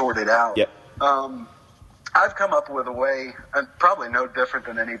them sorted out. I've come up with a way, and probably no different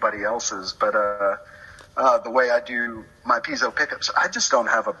than anybody else's, but the way I do my piezo pickups, I just don't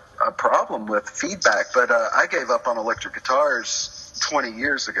have a problem with feedback. But I gave up on electric guitars 20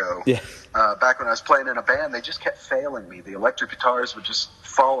 years ago. Back when I was playing in a band, they just kept failing me. The electric guitars would just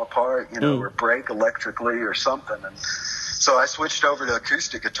fall apart, or break electrically or something. And so I switched over to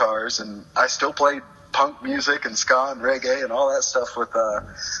acoustic guitars, and I still played punk music and ska and reggae and all that stuff with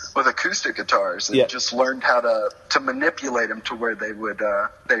acoustic guitars, and just learned how to manipulate them to where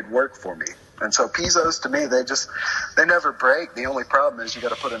they'd work for me. And so piezos, to me, they never break. The only problem is you got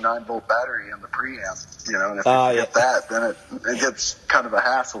to put a 9-volt battery in the preamp, and if you get that, then it gets kind of a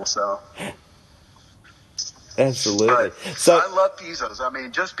hassle. So absolutely. But so I love piezos. I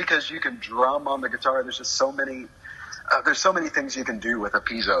mean, just because you can drum on the guitar, there's just so many things you can do with a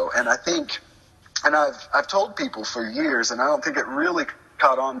piezo. And I think, and I've told people for years, and I don't think it really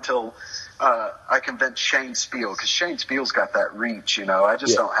caught on until I convinced Shane Spiel, because Shane Spiel's got that reach, I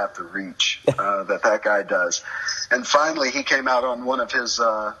just don't have the reach that guy does. And finally he came out on one of his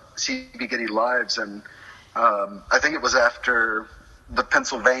CB Giddy Lives, and I think it was after the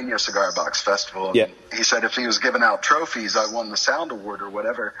Pennsylvania Cigar Box Festival. And he said if he was giving out trophies, I won the Sound Award or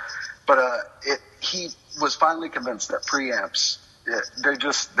whatever. But he was finally convinced that preamps,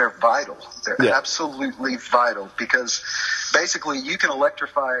 they're vital. They're absolutely vital, because basically you can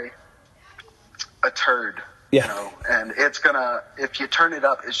electrify a turd, and it's gonna, if you turn it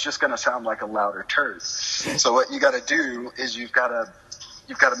up, it's just gonna sound like a louder turd. So what you got to do is you've got to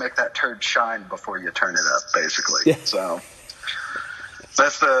make that turd shine before you turn it up, basically. So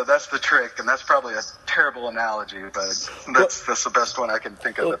that's the trick, and that's probably a terrible analogy, but that's the best one I can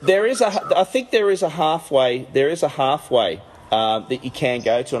think of. I think there is a halfway that you can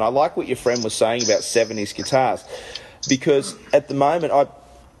go to, and I like what your friend was saying about 70s guitars, because at the moment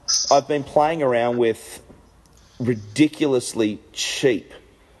I've been playing around with ridiculously cheap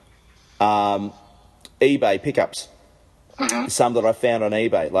eBay pickups. Some that I found on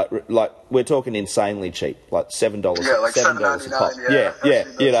eBay, like we're talking insanely cheap, like $7. Yeah, like $7 a pop.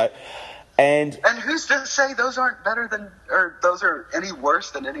 And who's to say those aren't better than, or those are any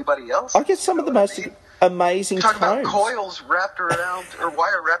worse than anybody else? I get some of the most amazing tones. Talking about coils wrapped around, or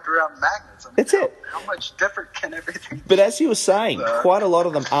wire wrapped around magnets. I mean, That's it. How much different can everything be? But as you were saying, quite a lot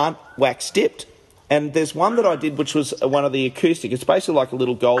of them aren't wax dipped. And there's one that I did, which was one of the acoustic. It's basically like a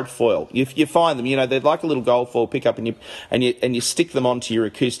little gold foil. You find them, they're like a little gold foil pickup, and you stick them onto your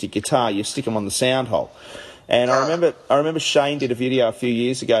acoustic guitar. You stick them on the sound hole. And I remember Shane did a video a few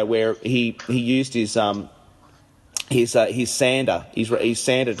years ago where he used his sander. He's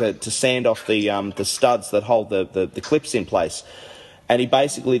sanded to sand off the studs that hold the clips in place, and he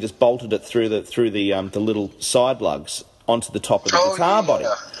basically just bolted it through the little side lugs onto the top of the guitar body.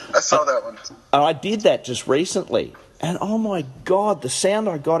 I saw that one. And I did that just recently, and oh my God, the sound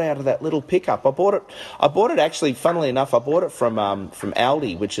I got out of that little pickup! I bought it actually. Funnily enough, I bought it from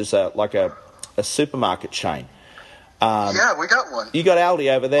Aldi, which is like a supermarket chain. Yeah, we got one. You got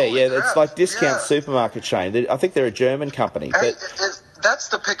Aldi over there. Holy crap. It's like discount supermarket chain. I think they're a German company. Hey, that's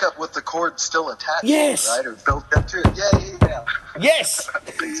the pickup with the cord still attached. Yes. Right? Or built into it. Yeah. Yes.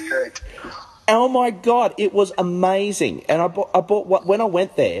 It's great. Oh my God, it was amazing. And I bought when I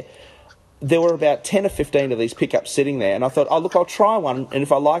went there, there were about 10 or 15 of these pickups sitting there, and I thought, look, I'll try one, and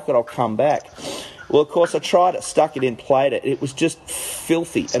if I like it, I'll come back. Well, of course, I tried it, stuck it in, played it. It was just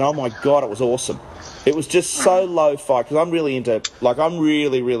filthy, and oh my God, it was awesome. It was just so lo-fi, because I'm really into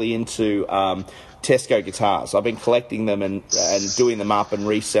Tesco guitars. I've been collecting them and doing them up and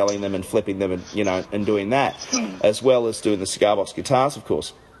reselling them and flipping them and doing that, as well as doing the cigar box guitars, of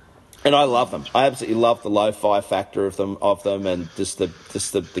course. And I love them. I absolutely love the lo-fi factor of them, and just the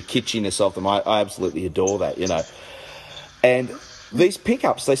kitschiness of them. I absolutely adore that, And these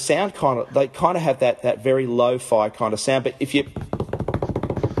pickups, they kind of have that very lo-fi kind of sound. But if you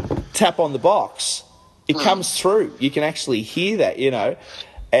tap on the box, it comes through. You can actually hear that,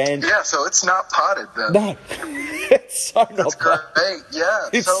 And yeah, so it's not potted then. No, it's so not potted. Great. Yeah,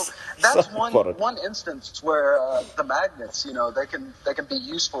 it's so that's so one instance where the magnets, they can be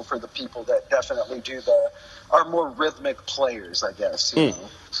useful for the people that definitely are more rhythmic players, I guess. You know?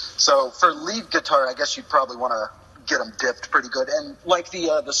 So for lead guitar, I guess you'd probably want to get them dipped pretty good. And like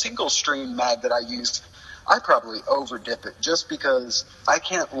the single string mag that I use, I probably over dip it just because I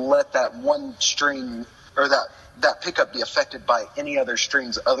can't let that one string or that pickup be affected by any other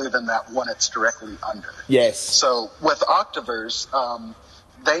strings other than that one it's directly under. Yes. So with octavers,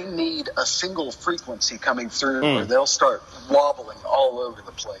 they need a single frequency coming through or they'll start wobbling all over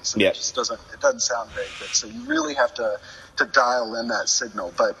the place. And it just doesn't sound very good. So you really have to dial in that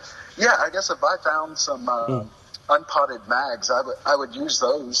signal. But yeah, I guess if I found some unpotted mags, I would use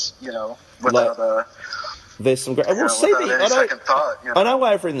those, without there's some great. Well, CB. I know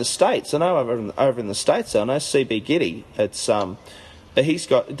over in the States. I know over in the States. I know CB Giddy. It's doesn't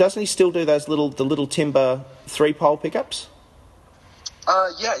he still do those little timber 3-pole pickups?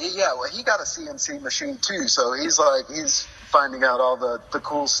 Yeah. Well, he got a CNC machine too, so he's finding out all the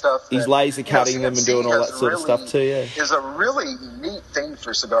cool stuff. He's laser cutting them and doing all that sort of stuff too. Yeah, is a really neat thing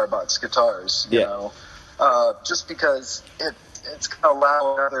for cigar box guitars. You know, just because it's going to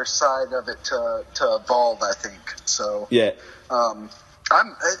allow another side of it to evolve, I think. So yeah,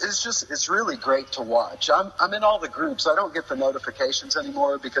 it's really great to watch. I'm in all the groups. I don't get the notifications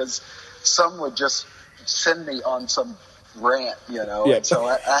anymore because some would just send me on some rant, Yeah. And so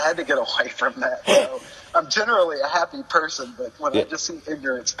I had to get away from that. I'm generally a happy person, but when I just see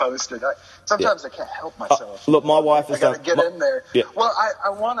ignorance posted, sometimes I can't help myself. Look, my wife has got to get in there. Yeah. Well,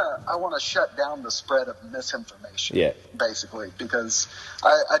 I want to shut down the spread of misinformation. Yeah. Basically, because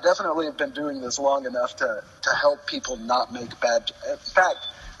I definitely have been doing this long enough to help people not make bad. In fact,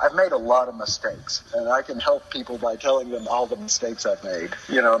 I've made a lot of mistakes, and I can help people by telling them all the mistakes I've made,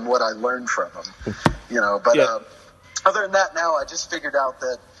 and what I learned from them, But other than that, now I just figured out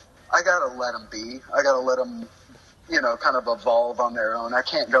that I gotta let them be. I gotta let them, kind of evolve on their own. I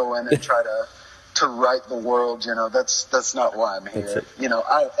can't go in and try to right the world. That's not why I'm here.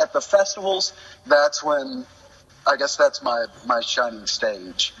 At the festivals, that's when I guess that's my shining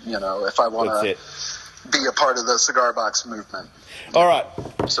stage. If I want to be a part of the cigar box movement. All right.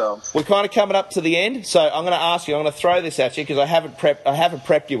 So we're kind of coming up to the end. So I'm going to ask you. I'm going to throw this at you because I haven't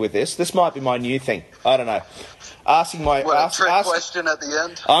prepped you with this. This might be my new thing. I don't know. Asking my question at the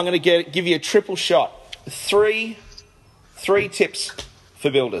end. I'm going to give you a triple shot. Three tips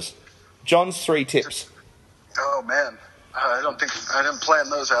for builders. John's 3 tips. Oh man, I didn't plan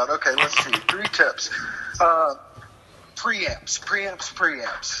those out. Okay, let's see. 3 tips.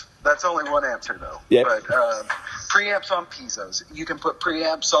 Preamps. That's only one answer though. Yep. But preamps on pizzos. You can put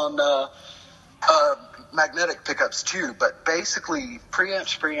preamps on magnetic pickups too, but basically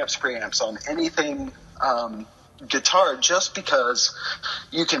preamps on anything guitar, just because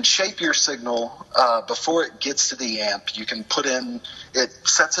you can shape your signal before it gets to the amp. You can put in, it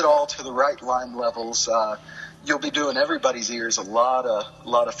sets it all to the right line levels. You'll be doing everybody's ears a lot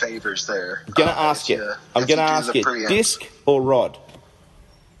of favors there. I'm going to ask you, disc or rod?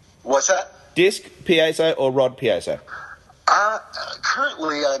 What's that? Disc piezo or rod piezo?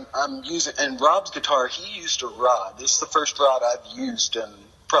 Currently, I'm using, and Rob's guitar, he used a rod. This is the first rod I've used in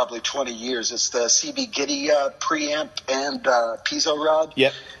probably 20 years. It's the CB Giddy preamp and piezo rod.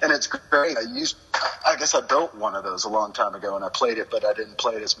 Yep. And it's great. I guess I built one of those a long time ago, and I played it, but I didn't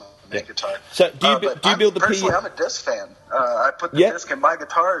play it as my main guitar. So do you build the personally, I'm a disc fan. I put the disc in my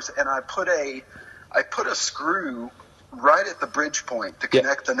guitars, and I put a screw right at the bridge point to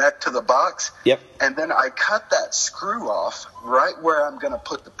connect the neck to the box. Yep. And then I cut that screw off right where I'm going to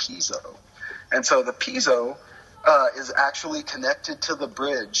put the piezo. And so the piezo is actually connected to the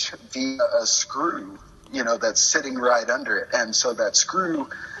bridge via a screw, that's sitting right under it. And so that screw,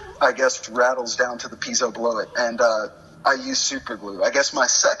 I guess, rattles down to the piezo below it. And I use super glue. I guess my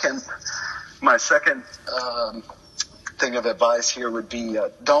second thing of advice here would be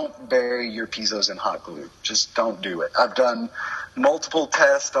don't bury your piezos in hot glue. Just don't do it. I've done multiple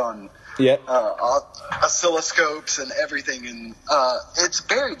tests on oscilloscopes and everything, and it's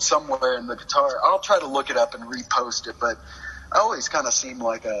buried somewhere in the guitar. I'll try to look it up and repost it, but I always kind of seem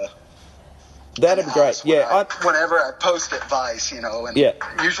like that'd be great. Whenever I post advice, and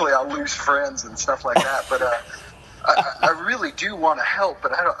usually I'll lose friends and stuff like that, but I really do want to help,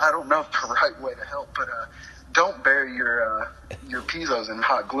 but I don't know the right way to help, but don't bury your piezos in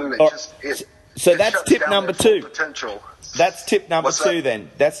hot glue. So that's tip number 2. Potential. That's tip number 2 then.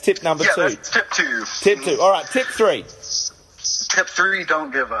 That's tip number 2. That's tip 2. Tip 2. All right, tip 3. Tip 3,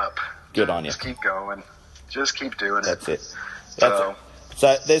 don't give up. Good on you. Just keep going. Just keep doing it. That's it. So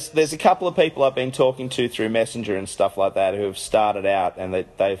there's a couple of people I've been talking to through Messenger and stuff like that who have started out, and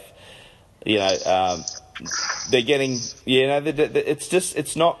they've they're getting,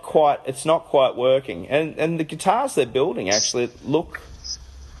 it's not quite working, and the guitars they're building actually look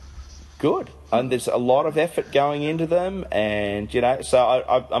good, and there's a lot of effort going into them, and so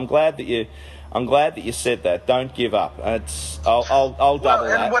I'm glad that you said that. Don't give up. I'll double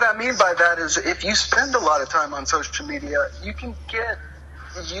that. And what I mean by that is, if you spend a lot of time on social media, you can get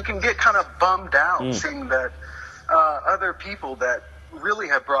kind of bummed out seeing that other people that really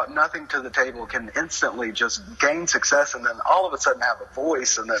have brought nothing to the table can instantly just gain success, and then all of a sudden have a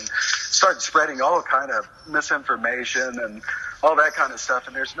voice, and then start spreading all kind of misinformation and all that kind of stuff,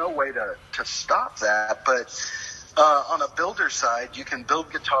 and there's no way to stop that. But on a builder side, you can build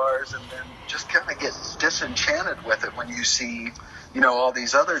guitars and then just kind of get disenchanted with it when you see all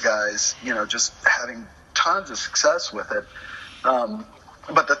these other guys just having tons of success with it.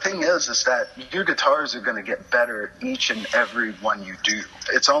 But the thing is that your guitars are going to get better each and every one you do.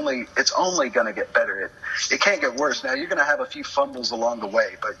 It's only going to get better. It can't get worse. Now, you're going to have a few fumbles along the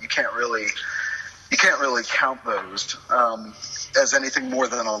way, but you can't really count those as anything more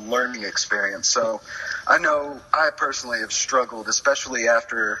than a learning experience. So I know I personally have struggled, especially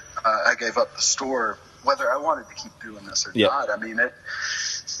after I gave up the store, whether I wanted to keep doing this or not. I mean,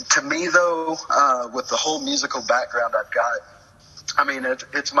 to me, though, with the whole musical background I've got, I mean,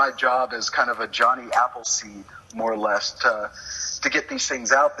 it's my job as kind of a Johnny Appleseed, more or less, to get these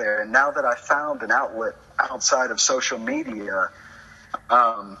things out there. And now that I found an outlet outside of social media,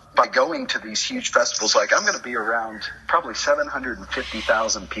 by going to these huge festivals, like I'm going to be around probably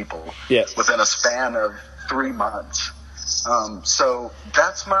 750,000 people within a span of 3 months. So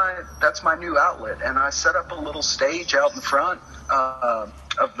that's my new outlet, and I set up a little stage out in front of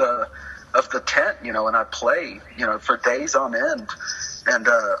the tent, and I play, for days on end. And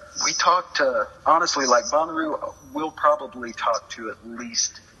we talk to, honestly, like Bonnaroo will probably talk to at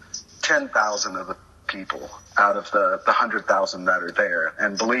least 10,000 of the people out of the 100,000 that are there.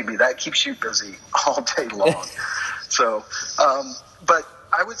 And believe me, that keeps you busy all day long. So, but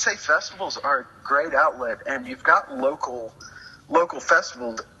I would say festivals are a great outlet, and you've got local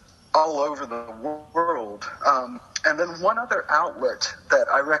festivals all over the world. And then one other outlet that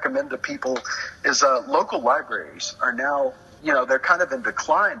I recommend to people is local libraries are now, they're kind of in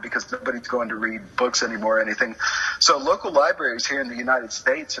decline because nobody's going to read books anymore or anything. So local libraries here in the United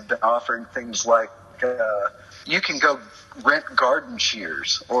States have been offering things like you can go rent garden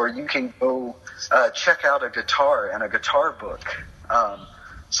shears, or you can go check out a guitar and a guitar book.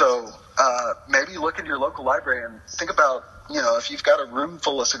 So maybe look in your local library and think about, if you've got a room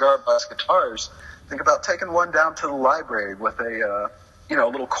full of cigar box guitars, think about taking one down to the library with a a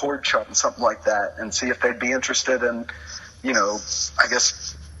little chord chart and something like that, and see if they'd be interested in, I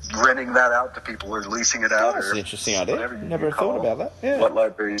guess renting that out to people or leasing it out. That's or an interesting idea. you Never thought about that. Yeah. What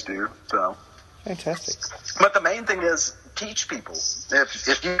libraries do. So fantastic. But the main thing is teach people.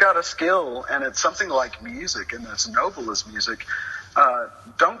 If you've got a skill and it's something like music and as noble as music,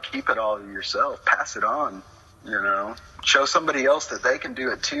 don't keep it all to yourself. Pass it on. Show somebody else that they can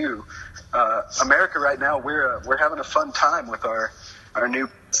do it too. America right now, we're having a fun time with our new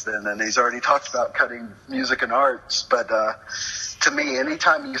president, and he's already talked about cutting music and arts. But to me,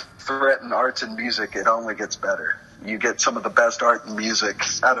 anytime you threaten arts and music, it only gets better. You get some of the best art and music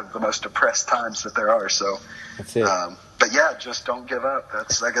out of the most oppressed times that there are. So that's it. But yeah, just don't give up.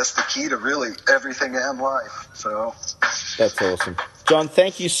 That's, I guess, the key to really everything in life. So that's awesome. John,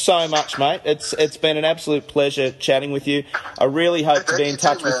 thank you so much, mate. It's been an absolute pleasure chatting with you. I really hope to be in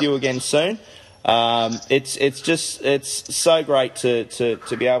touch with you again soon. It's so great to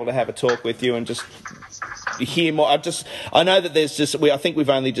be able to have a talk with you and just hear more. I know that there's I think we've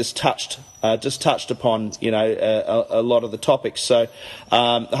only just touched upon a lot of the topics. So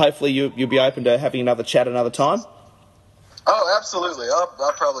hopefully you'll be open to having another chat another time. Oh, absolutely.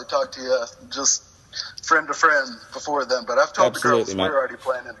 I'll probably talk to you just friend to friend before then. But I've told the girls we're already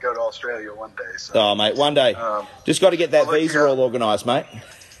planning to go to Australia one day. So. Oh, mate, one day. Just got to get that visa all organised, mate.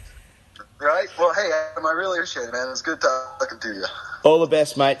 Right? Well, hey, Adam, I really appreciate it, man. It's good talking to you. All the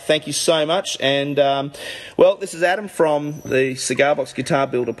best, mate. Thank you so much. And, this is Adam from the Cigar Box Guitar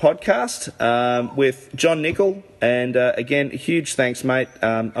Builder podcast with John Nicol. And, again, huge thanks, mate.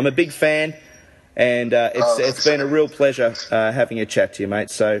 I'm a big fan, and it's been a real pleasure having a chat to you, mate.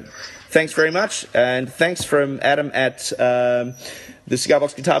 So thanks very much. And thanks from Adam at the Cigar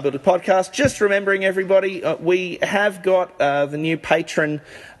Box Guitar Builder podcast. Just remembering, everybody, we have got the new patron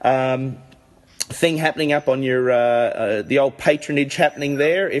thing happening up on your the old patronage happening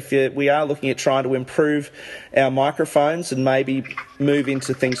there. If we are looking at trying to improve our microphones and maybe move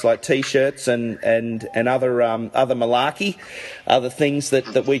into things like t-shirts and other malarkey, other things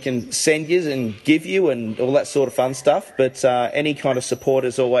that we can send you and give you and all that sort of fun stuff. But any kind of support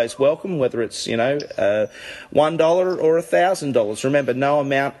is always welcome, whether it's $1 or $1,000. Remember, no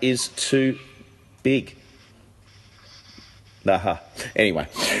amount is too big. Anyway,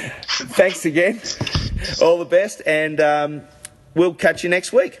 thanks again. All the best, and we'll catch you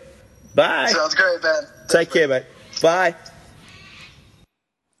next week. Bye. Sounds great, man. Take care, mate. Bye.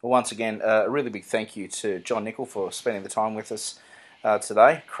 Well, once again, a really big thank you to John Nicol for spending the time with us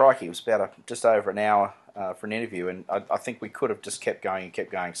today. Crikey, it was about just over an hour for an interview, and I think we could have just kept going and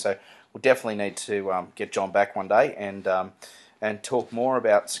kept going. So we'll definitely need to get John back one day and talk more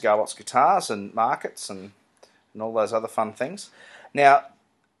about cigar box guitars and markets and all those other fun things. Now,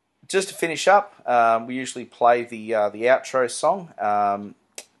 just to finish up, we usually play the outro song.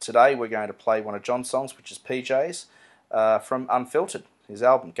 Today we're going to play one of John's songs, which is PJ's, from Unfiltered, his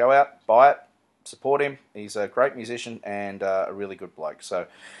album. Go out, buy it, support him. He's a great musician and a really good bloke. So,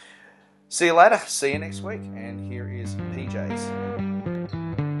 see you later. See you next week. And here is PJ's.